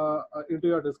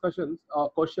your discussions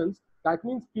questions, that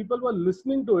means people were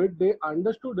listening to it, they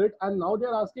understood it, and now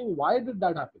they're asking why did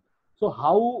that happen. So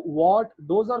how, what,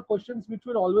 those are questions which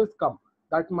will always come.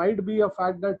 That might be a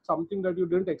fact that something that you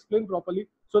didn't explain properly,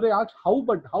 so they ask how,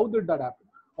 but how did that happen?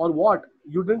 Or what,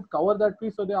 you didn't cover that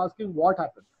piece, so they're asking what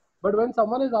happened. But when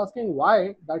someone is asking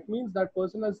why, that means that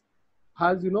person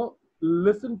has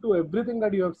listened to everything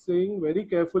that you are saying very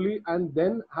carefully, and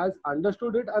then has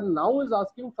understood it, and now is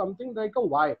asking something like a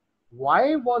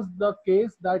why was the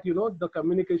case that the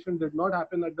communication did not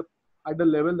happen at the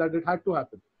level that it had to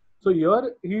happen. So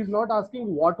here he is not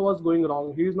asking what was going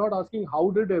wrong, he is not asking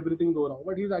how did everything go wrong,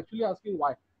 but he's actually asking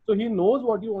why. So he knows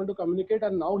what you want to communicate,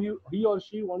 and now he or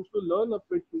she wants to learn a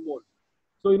bit more.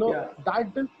 So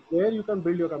that is where you can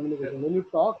build your communication. When you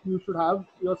talk, you should have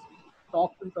your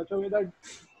talk in such a way that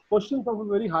questions of a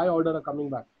very high order are coming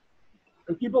back,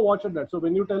 and keep a watch at that. So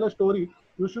when you tell a story,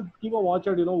 you should keep a watch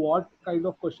at what kind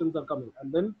of questions are coming,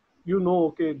 and then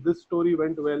okay, this story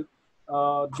went well,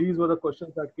 these were the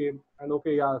questions that came, and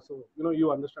okay, yeah, so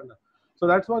you understand that. So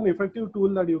that's one effective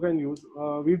tool that you can use.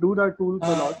 We do that tools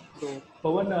a lot. So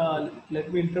Pawan,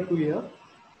 let me interrupt you here.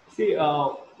 See,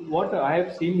 what I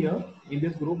have seen here in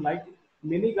this group, like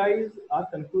many guys are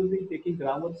confusing taking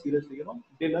grammar seriously.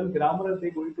 They learn grammar as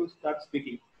they're going to start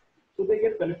speaking. So they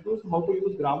get confused how to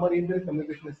use grammar in their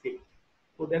communication skill.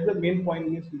 So that's the main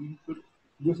point. Means you should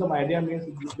give some idea. Means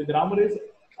the grammar is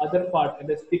other part, and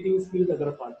the speaking skill is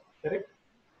other part. Correct?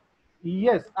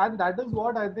 Yes, and that is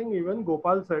what I think even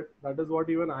Gopal said. That is what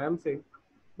even I am saying.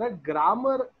 That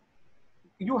grammar,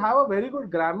 you have a very good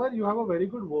grammar, you have a very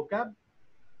good vocab.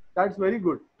 That's very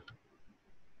good.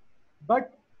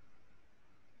 But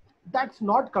that's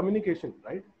not communication,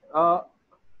 right?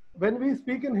 When we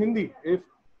speak in Hindi, if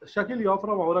Shakil, you're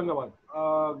from Aurangabad,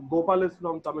 Gopal is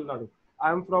from Tamil Nadu,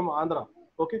 I am from Andhra.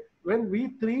 Okay, when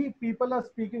we three people are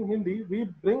speaking Hindi, we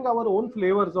bring our own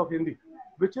flavors of Hindi,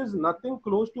 which is nothing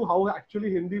close to how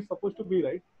actually Hindi is supposed to be,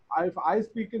 right? If I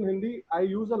speak in Hindi, I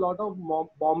use a lot of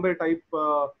Bombay type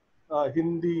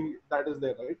Hindi that is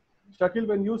there, right? Shakil,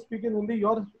 when you speak in Hindi,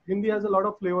 your Hindi has a lot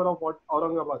of flavor of what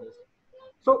Aurangabad is.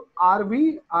 So are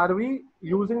we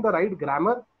using the right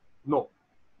grammar? No.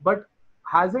 But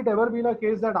has it ever been a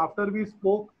case that after we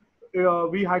spoke,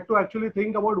 we had to actually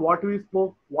think about what we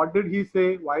spoke, what did he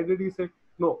say, why did he say?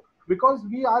 No, because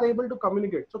we are able to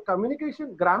communicate. So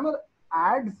communication, grammar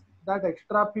adds that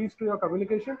extra piece to your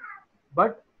communication,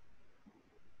 but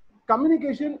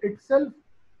communication itself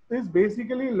is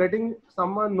basically letting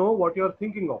someone know what you're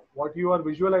thinking of, what you are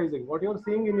visualizing, what you're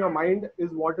seeing in your mind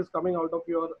is what is coming out of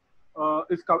your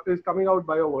is coming out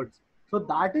by your words. So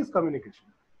that is communication.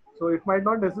 So it might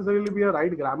not necessarily be a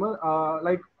right grammar.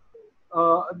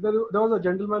 There was a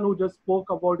gentleman who just spoke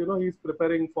about, he's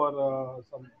preparing for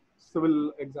some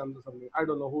civil exams or something. I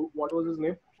don't know what was his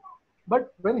name,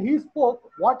 but when he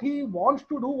spoke, what he wants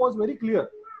to do was very clear,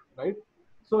 right?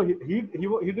 So he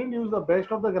didn't use the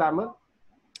best of the grammar,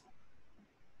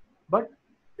 but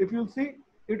if you see,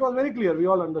 it was very clear. We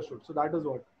all understood. So that is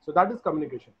what. So that is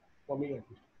communication for me at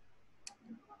least.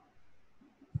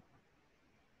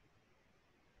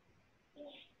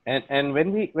 And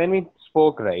when we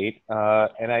spoke, right,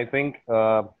 and I think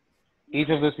each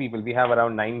of those people, we have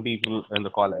around 9 people in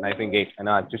the call, and I think 8, and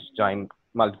I just joined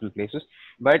multiple places.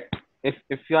 But if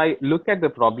I look at the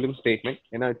problem statement,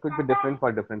 it could be different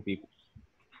for different people.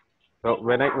 So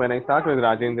when I start with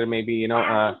Rajendra, maybe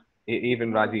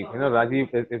even Rajiv,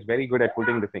 Rajiv is very good at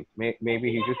putting the things.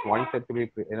 Maybe he just wants it to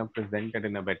be presented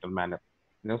in a better manner.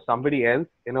 Somebody else,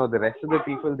 the rest of the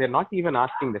people, they're not even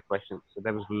asking the questions. So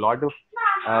there was a lot of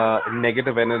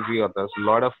negative energy, or there's a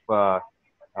lot of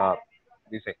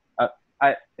you say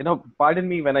pardon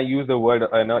me when I use the word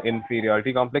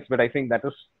inferiority complex, but I think that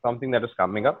is something that is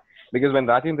coming up, because when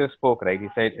Rajendra spoke, right, he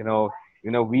said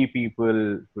we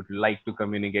people would like to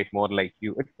communicate more like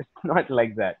you. It's not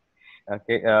like that.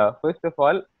 Okay, first of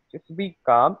all, just be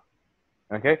calm.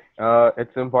 Okay,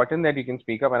 it's important that you can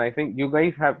speak up, and I think you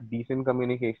guys have decent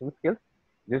communication skills.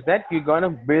 Just that you're gonna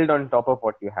build on top of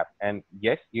what you have, and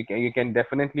yes, you can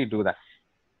definitely do that,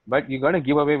 but you're gonna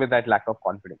give away with that lack of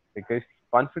confidence, because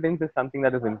confidence is something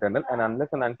that is internal, and unless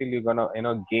and until you're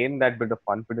gonna gain that bit of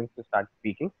confidence to start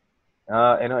speaking,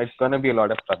 it's gonna be a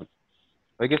lot of trouble.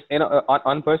 Because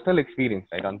on personal experience,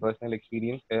 right? On personal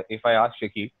experience, if I ask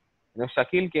Shakeel,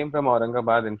 Shakeel came from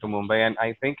Aurangabad into Mumbai, and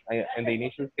I think in the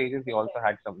initial stages he also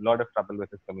had some lot of trouble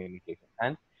with his communication,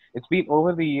 and it's been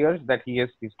over the years that he's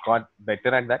got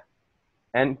better at that.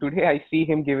 And today I see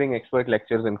him giving expert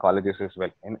lectures in colleges as well,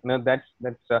 and that's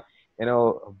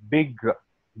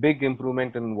big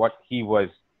improvement in what he was,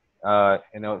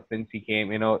 since he came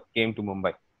to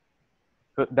Mumbai.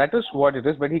 So that is what it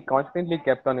is, but he constantly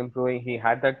kept on improving. He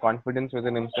had that confidence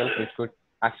within himself, which could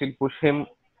actually push him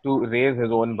to raise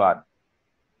his own bar.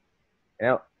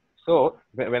 So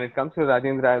when it comes to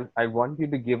Rajendra, I want you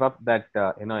to give up that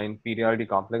inferiority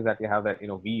complex that you have, that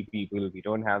we people, we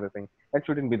don't have the thing. That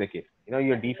shouldn't be the case.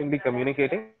 You're decently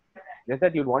communicating, just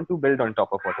that you want to build on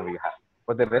top of whatever you have.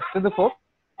 For the rest of the folks,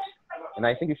 and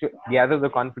I think you should gather the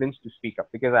confidence to speak up,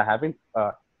 because I haven't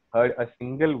heard a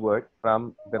single word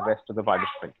from the rest of the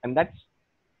participants, and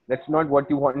that's not what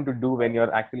you want to do when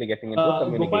you're actually getting into a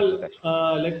communication Gopal,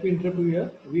 session. let me interrupt you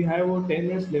here. We have 10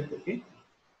 minutes left, okay?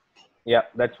 Yeah,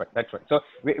 that's right. So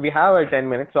we have our 10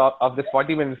 minutes. So of this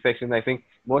 40-minute session, I think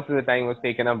most of the time was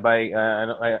taken up by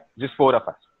just 4 of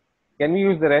us. Can we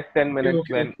use the rest 10 minutes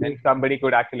when somebody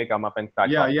could actually come up and start?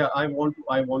 Yeah. I want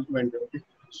to enter. Okay.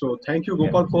 So thank you,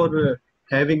 Gopal, for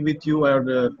having with you,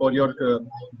 or for your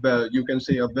you can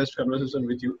say a best conversation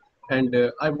with you. And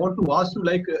I want to ask you,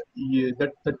 like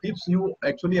that the tips you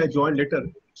actually, I joined later,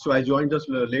 so I joined just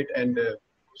late, and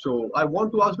so I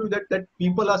want to ask you that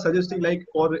people are suggesting, like,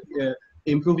 for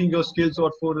improving your skills,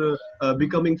 or for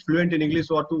becoming fluent in English,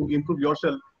 or to improve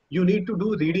yourself, you need to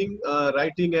do reading,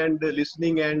 writing, and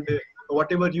listening, and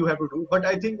whatever you have to do. But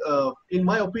I think, in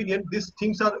my opinion, these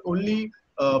things are only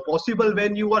possible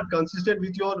when you are consistent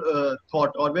with your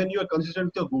thought, or when you are consistent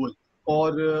with your goal,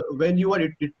 or when you are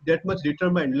that much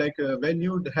determined, like when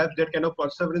you have that kind of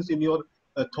perseverance in your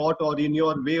thought or in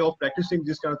your way of practicing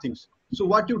these kind of things. So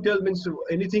what you tell means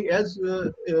anything else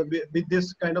with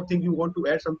this kind of thing you want to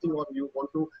add something, or you want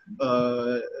to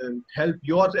help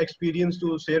your experience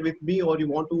to share with me, or you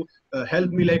want to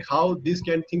help me like how these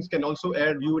things can also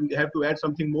add, you have to add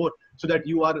something more so that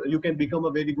you can become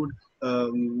a very good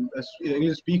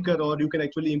English speaker, or you can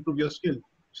actually improve your skill.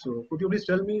 So could you please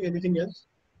tell me anything else?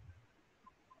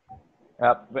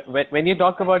 When you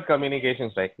talk about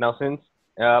communications, right now, since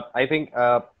I think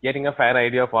getting a fair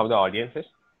idea of how the audience is,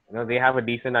 they have a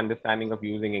decent understanding of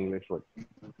using English words.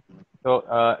 So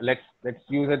let's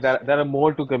use it. There are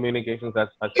more to communications, as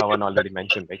someone already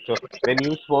mentioned, right? So when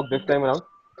you spoke this time around,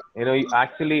 you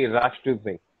actually rushed to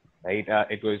things, right?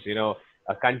 It was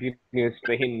a continuous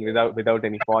train without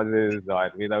any pauses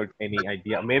or without any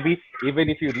idea. Maybe even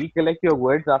if you recollect your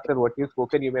words after what you've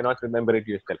spoken, you may not remember it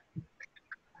yourself,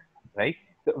 right?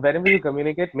 So whenever you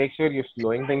communicate, make sure you're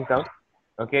slowing things down.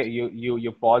 Okay,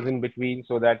 you pause in between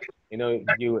so that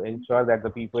you ensure that the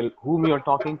people whom you're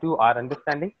talking to are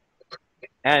understanding.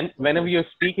 And whenever you're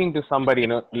speaking to somebody,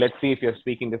 let's see if you're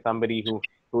speaking to somebody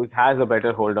who has a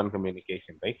better hold on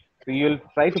communication, right? So you'll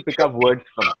try to pick up words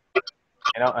from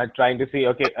trying to see,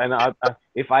 okay, and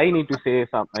if I need to say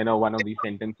one of these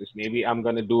sentences, maybe I'm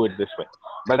going to do it this way.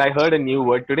 But I heard a new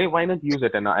word today. Why not use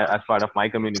it as part of my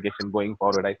communication going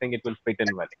forward? I think it will fit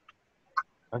in well.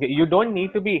 Okay, you don't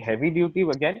need to be heavy duty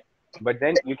again, but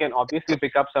then you can obviously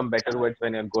pick up some better words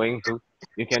when you're going through.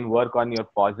 You can work on your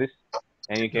pauses,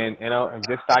 and you can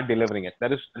just start delivering it.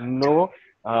 There is no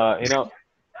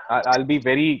I'll be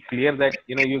very clear that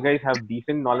you guys have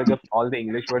decent knowledge of all the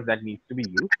English words that needs to be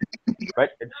used,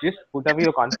 but it's just put away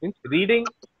your confidence. Reading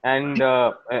and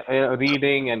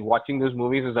watching those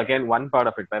movies is again one part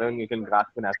of it, wherein you can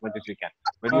grasp it as much as you can,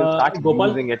 but you start using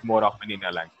Gopal, it more often in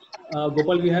your language.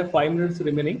 Gopal, we have 5 minutes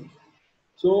remaining.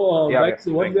 So, Yeah, guys,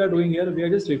 what we are doing here, we are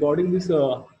just recording this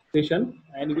session,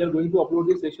 and we are going to upload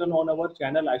this session on our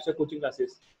channel, Ayesha Coaching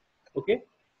Classes. Okay.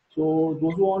 So,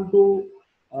 those who want to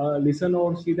listen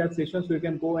or see that session, so you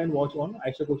can go and watch on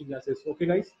Ayesha Coaching Classes. Okay,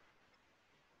 guys.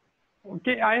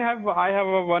 Okay, I have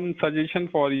one suggestion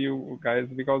for you guys,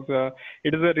 because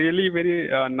it is a really very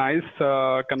nice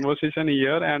conversation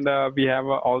here, and we have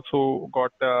also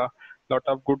got a lot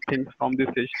of good things from this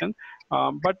session.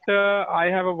 But I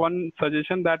have one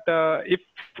suggestion that if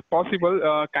possible,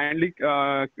 kindly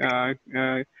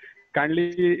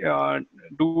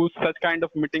do such kind of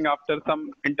meeting after some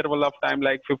interval of time,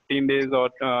 like 15 days, or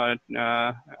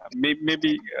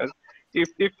maybe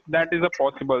if that is a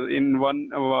possible in one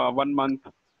month,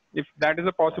 if that is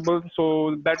a possible,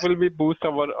 so that will be boost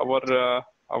our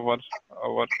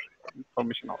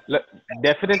information also.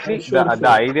 Definitely, Sure, the sure.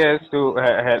 idea is to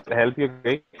help you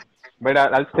guys, but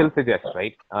I'll still suggest,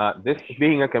 right? This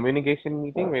being a communication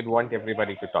meeting, we'd want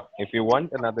everybody to talk. If you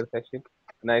want another session,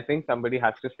 and I think somebody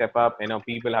has to step up.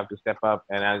 People have to step up,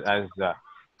 and as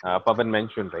Pavan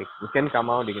mentioned, right, you can come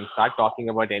out, you can start talking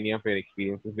about any of your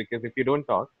experiences, because if you don't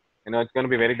talk, it's going to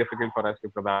be very difficult for us to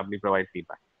probably provide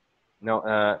feedback.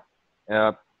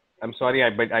 Uh, I'm sorry,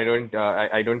 but I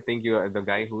don't think you are the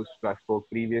guy who spoke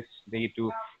previously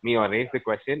to me or raised the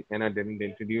question, didn't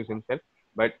introduce himself.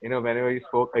 But, whenever you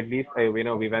spoke, at least, we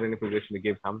were in a position to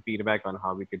give some feedback on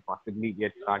how we could possibly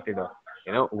get started or,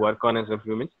 work on as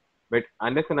improvements. But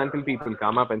unless and until people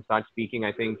come up and start speaking,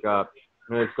 I think,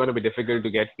 it's going to be difficult to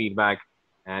get feedback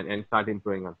and start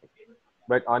improving on things.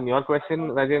 But on your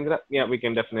question, Rajendra, yeah, we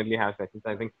can definitely have sessions.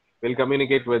 I think we'll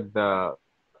communicate with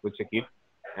Shakeel,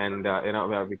 and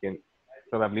where we can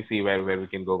probably see where we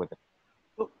can go with it.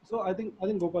 So I think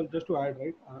Gopal, just to add,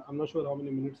 right? I'm not sure how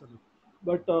many minutes are left,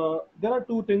 but there are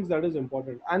two things that is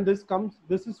important, and this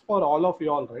is for all of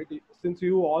you all, right? Since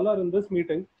you all are in this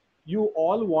meeting, you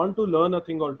all want to learn a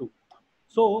thing or two.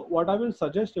 So what I will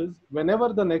suggest is,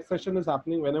 whenever the next session is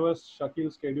happening, whenever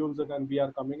Shakeel schedules it and we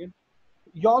are coming in,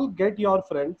 y'all get your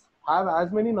friends, have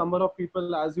as many number of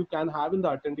people as you can have in the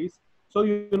attendees, so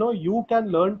you can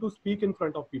learn to speak in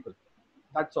front of people.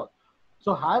 That's all.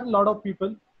 So have a lot of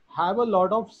people, have a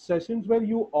lot of sessions where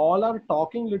you all are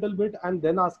talking little bit and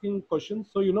then asking questions.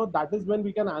 So that is when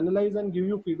we can analyze and give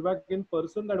you feedback in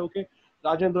person, that okay,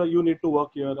 Rajendra, you need to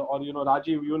work here, or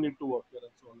Rajiv, you need to work here,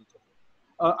 and so on and so forth.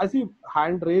 I see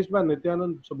hand raised by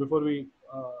Nityanand. So before we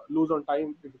lose on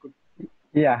time, if you could.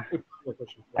 Yeah. If your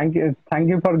question. Thank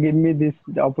you for giving me this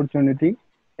opportunity.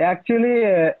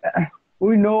 Actually,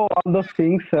 we know all those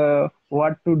things,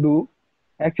 what to do.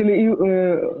 Actually,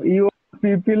 you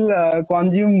people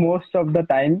consume most of the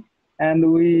time,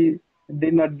 and we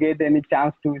did not get any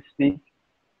chance to speak.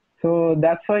 So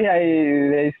that's why I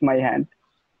raised my hand.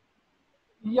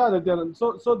 Yeah, Nityanand.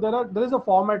 So there is a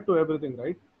format to everything,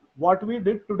 right? what we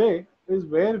did today is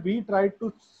where we tried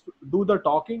to do the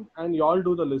talking and y'all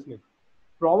do the listening.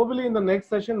 Probably in the next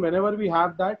session, whenever we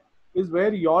have that, is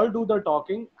where y'all do the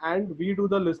talking and we do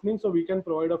the listening, so we can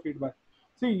provide a feedback.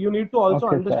 See, you need to also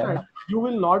Okay, understand sir. you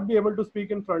will not be able to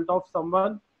speak in front of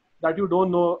someone that you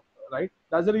don't know, right?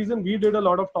 That's the reason we did a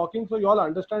lot of talking, so y'all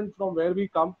understand from where we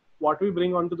come, what we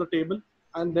bring onto the table,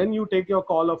 and then you take your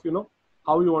call of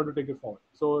how you want to take it forward.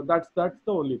 So that's the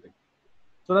only thing.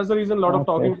 So that's the reason a lot of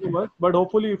Okay. talking too much. But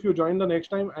hopefully, if you join the next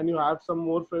time and you have some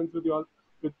more friends with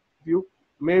you,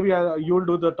 maybe you'll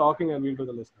do the talking and we'll do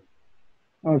the listening.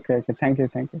 Okay. Okay. Thank you.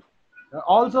 Thank you.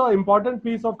 Also, important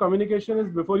piece of communication is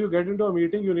before you get into a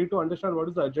meeting, you need to understand what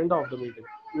is the agenda of the meeting.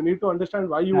 You need to understand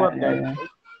why you are Yeah. there. Yeah. Right?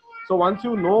 So once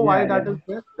you know why Yeah. that Yeah. is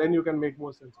there, then you can make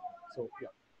more sense of it. So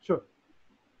yeah, sure.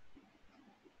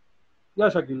 Yeah,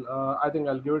 Shakeel, I think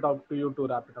I'll give it out to you to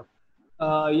wrap it up.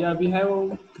 Yeah, we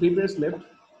have 3 minutes left.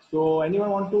 So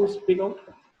anyone want to speak out?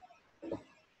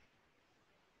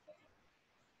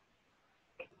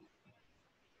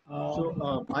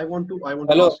 So I want to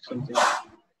Hello. ask something.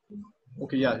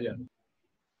 Okay, yeah, yeah.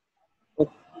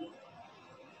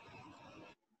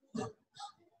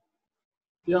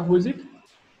 Yeah, who is it?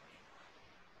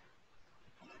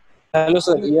 Hello,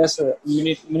 sir. Yes, sir.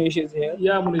 Munish is here.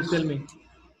 Yeah, Munish, tell me.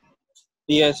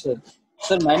 Yes, sir.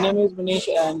 Sir, my name is Munish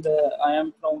and I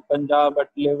am from Punjab but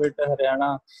live at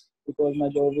Haryana because my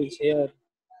job is here.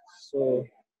 So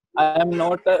I am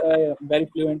not very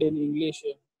fluent in English,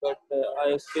 but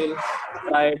I still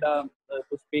tried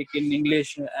to speak in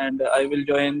English and I will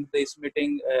join this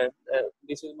meeting.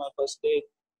 This is my first day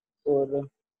for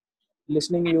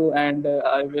listening you and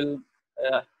I will,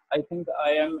 I think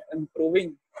I am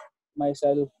improving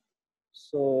myself.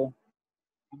 So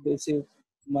this is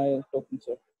my talking,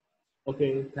 sir.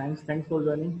 Okay, thanks for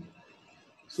joining.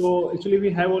 So actually we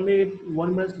have only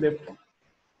 1 minute left.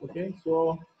 Okay,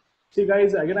 so see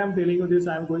guys, again I'm telling you this,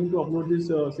 I'm going to upload this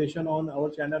session on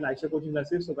our channel Ayesha Coaching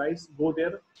Classes. So guys, go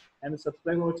there and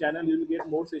subscribe our channel. You will get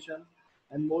more session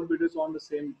and more videos on the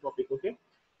same topic. Okay,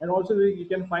 and also you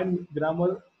can find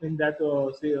grammar in that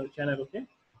channel. Okay,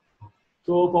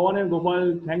 so Pawan and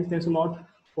Gopal, thanks a lot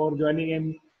for joining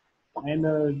in and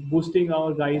boosting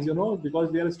our guys,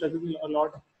 because they are struggling a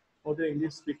lot for the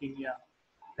English speaking. Yeah,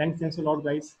 thanks a lot,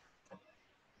 guys.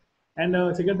 And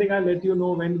second thing, I'll let you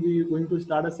know when we going to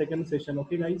start a second session.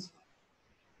 Okay, guys.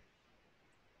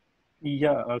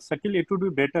 Yeah, Sakil, it would be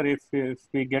better if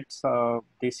we get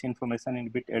this information in a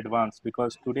bit advance,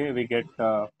 because today we get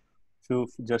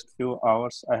few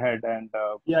hours ahead, and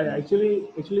Yeah. Actually,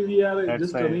 we are that's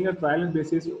just why. running a trial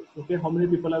basis. Okay, how many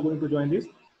people are going to join this?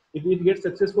 If it gets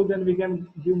successful, then we can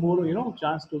give more,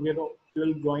 chance to get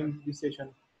people join this session.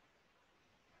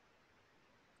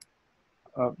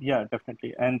 Yeah,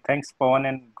 definitely. And thanks, Pawan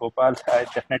and Gopal.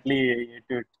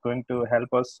 It's going to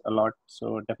help us a lot.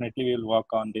 So definitely we'll work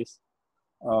on this.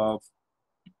 Uh,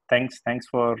 thanks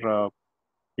for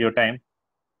your time,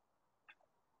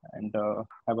 and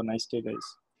have a nice day, guys.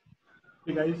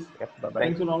 Okay, guys. Yep. Bye bye.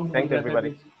 Thanks a lot for Thanks that.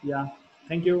 everybody. Yeah.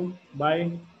 Thank you.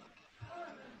 Bye.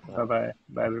 Bye bye.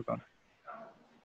 Bye everyone.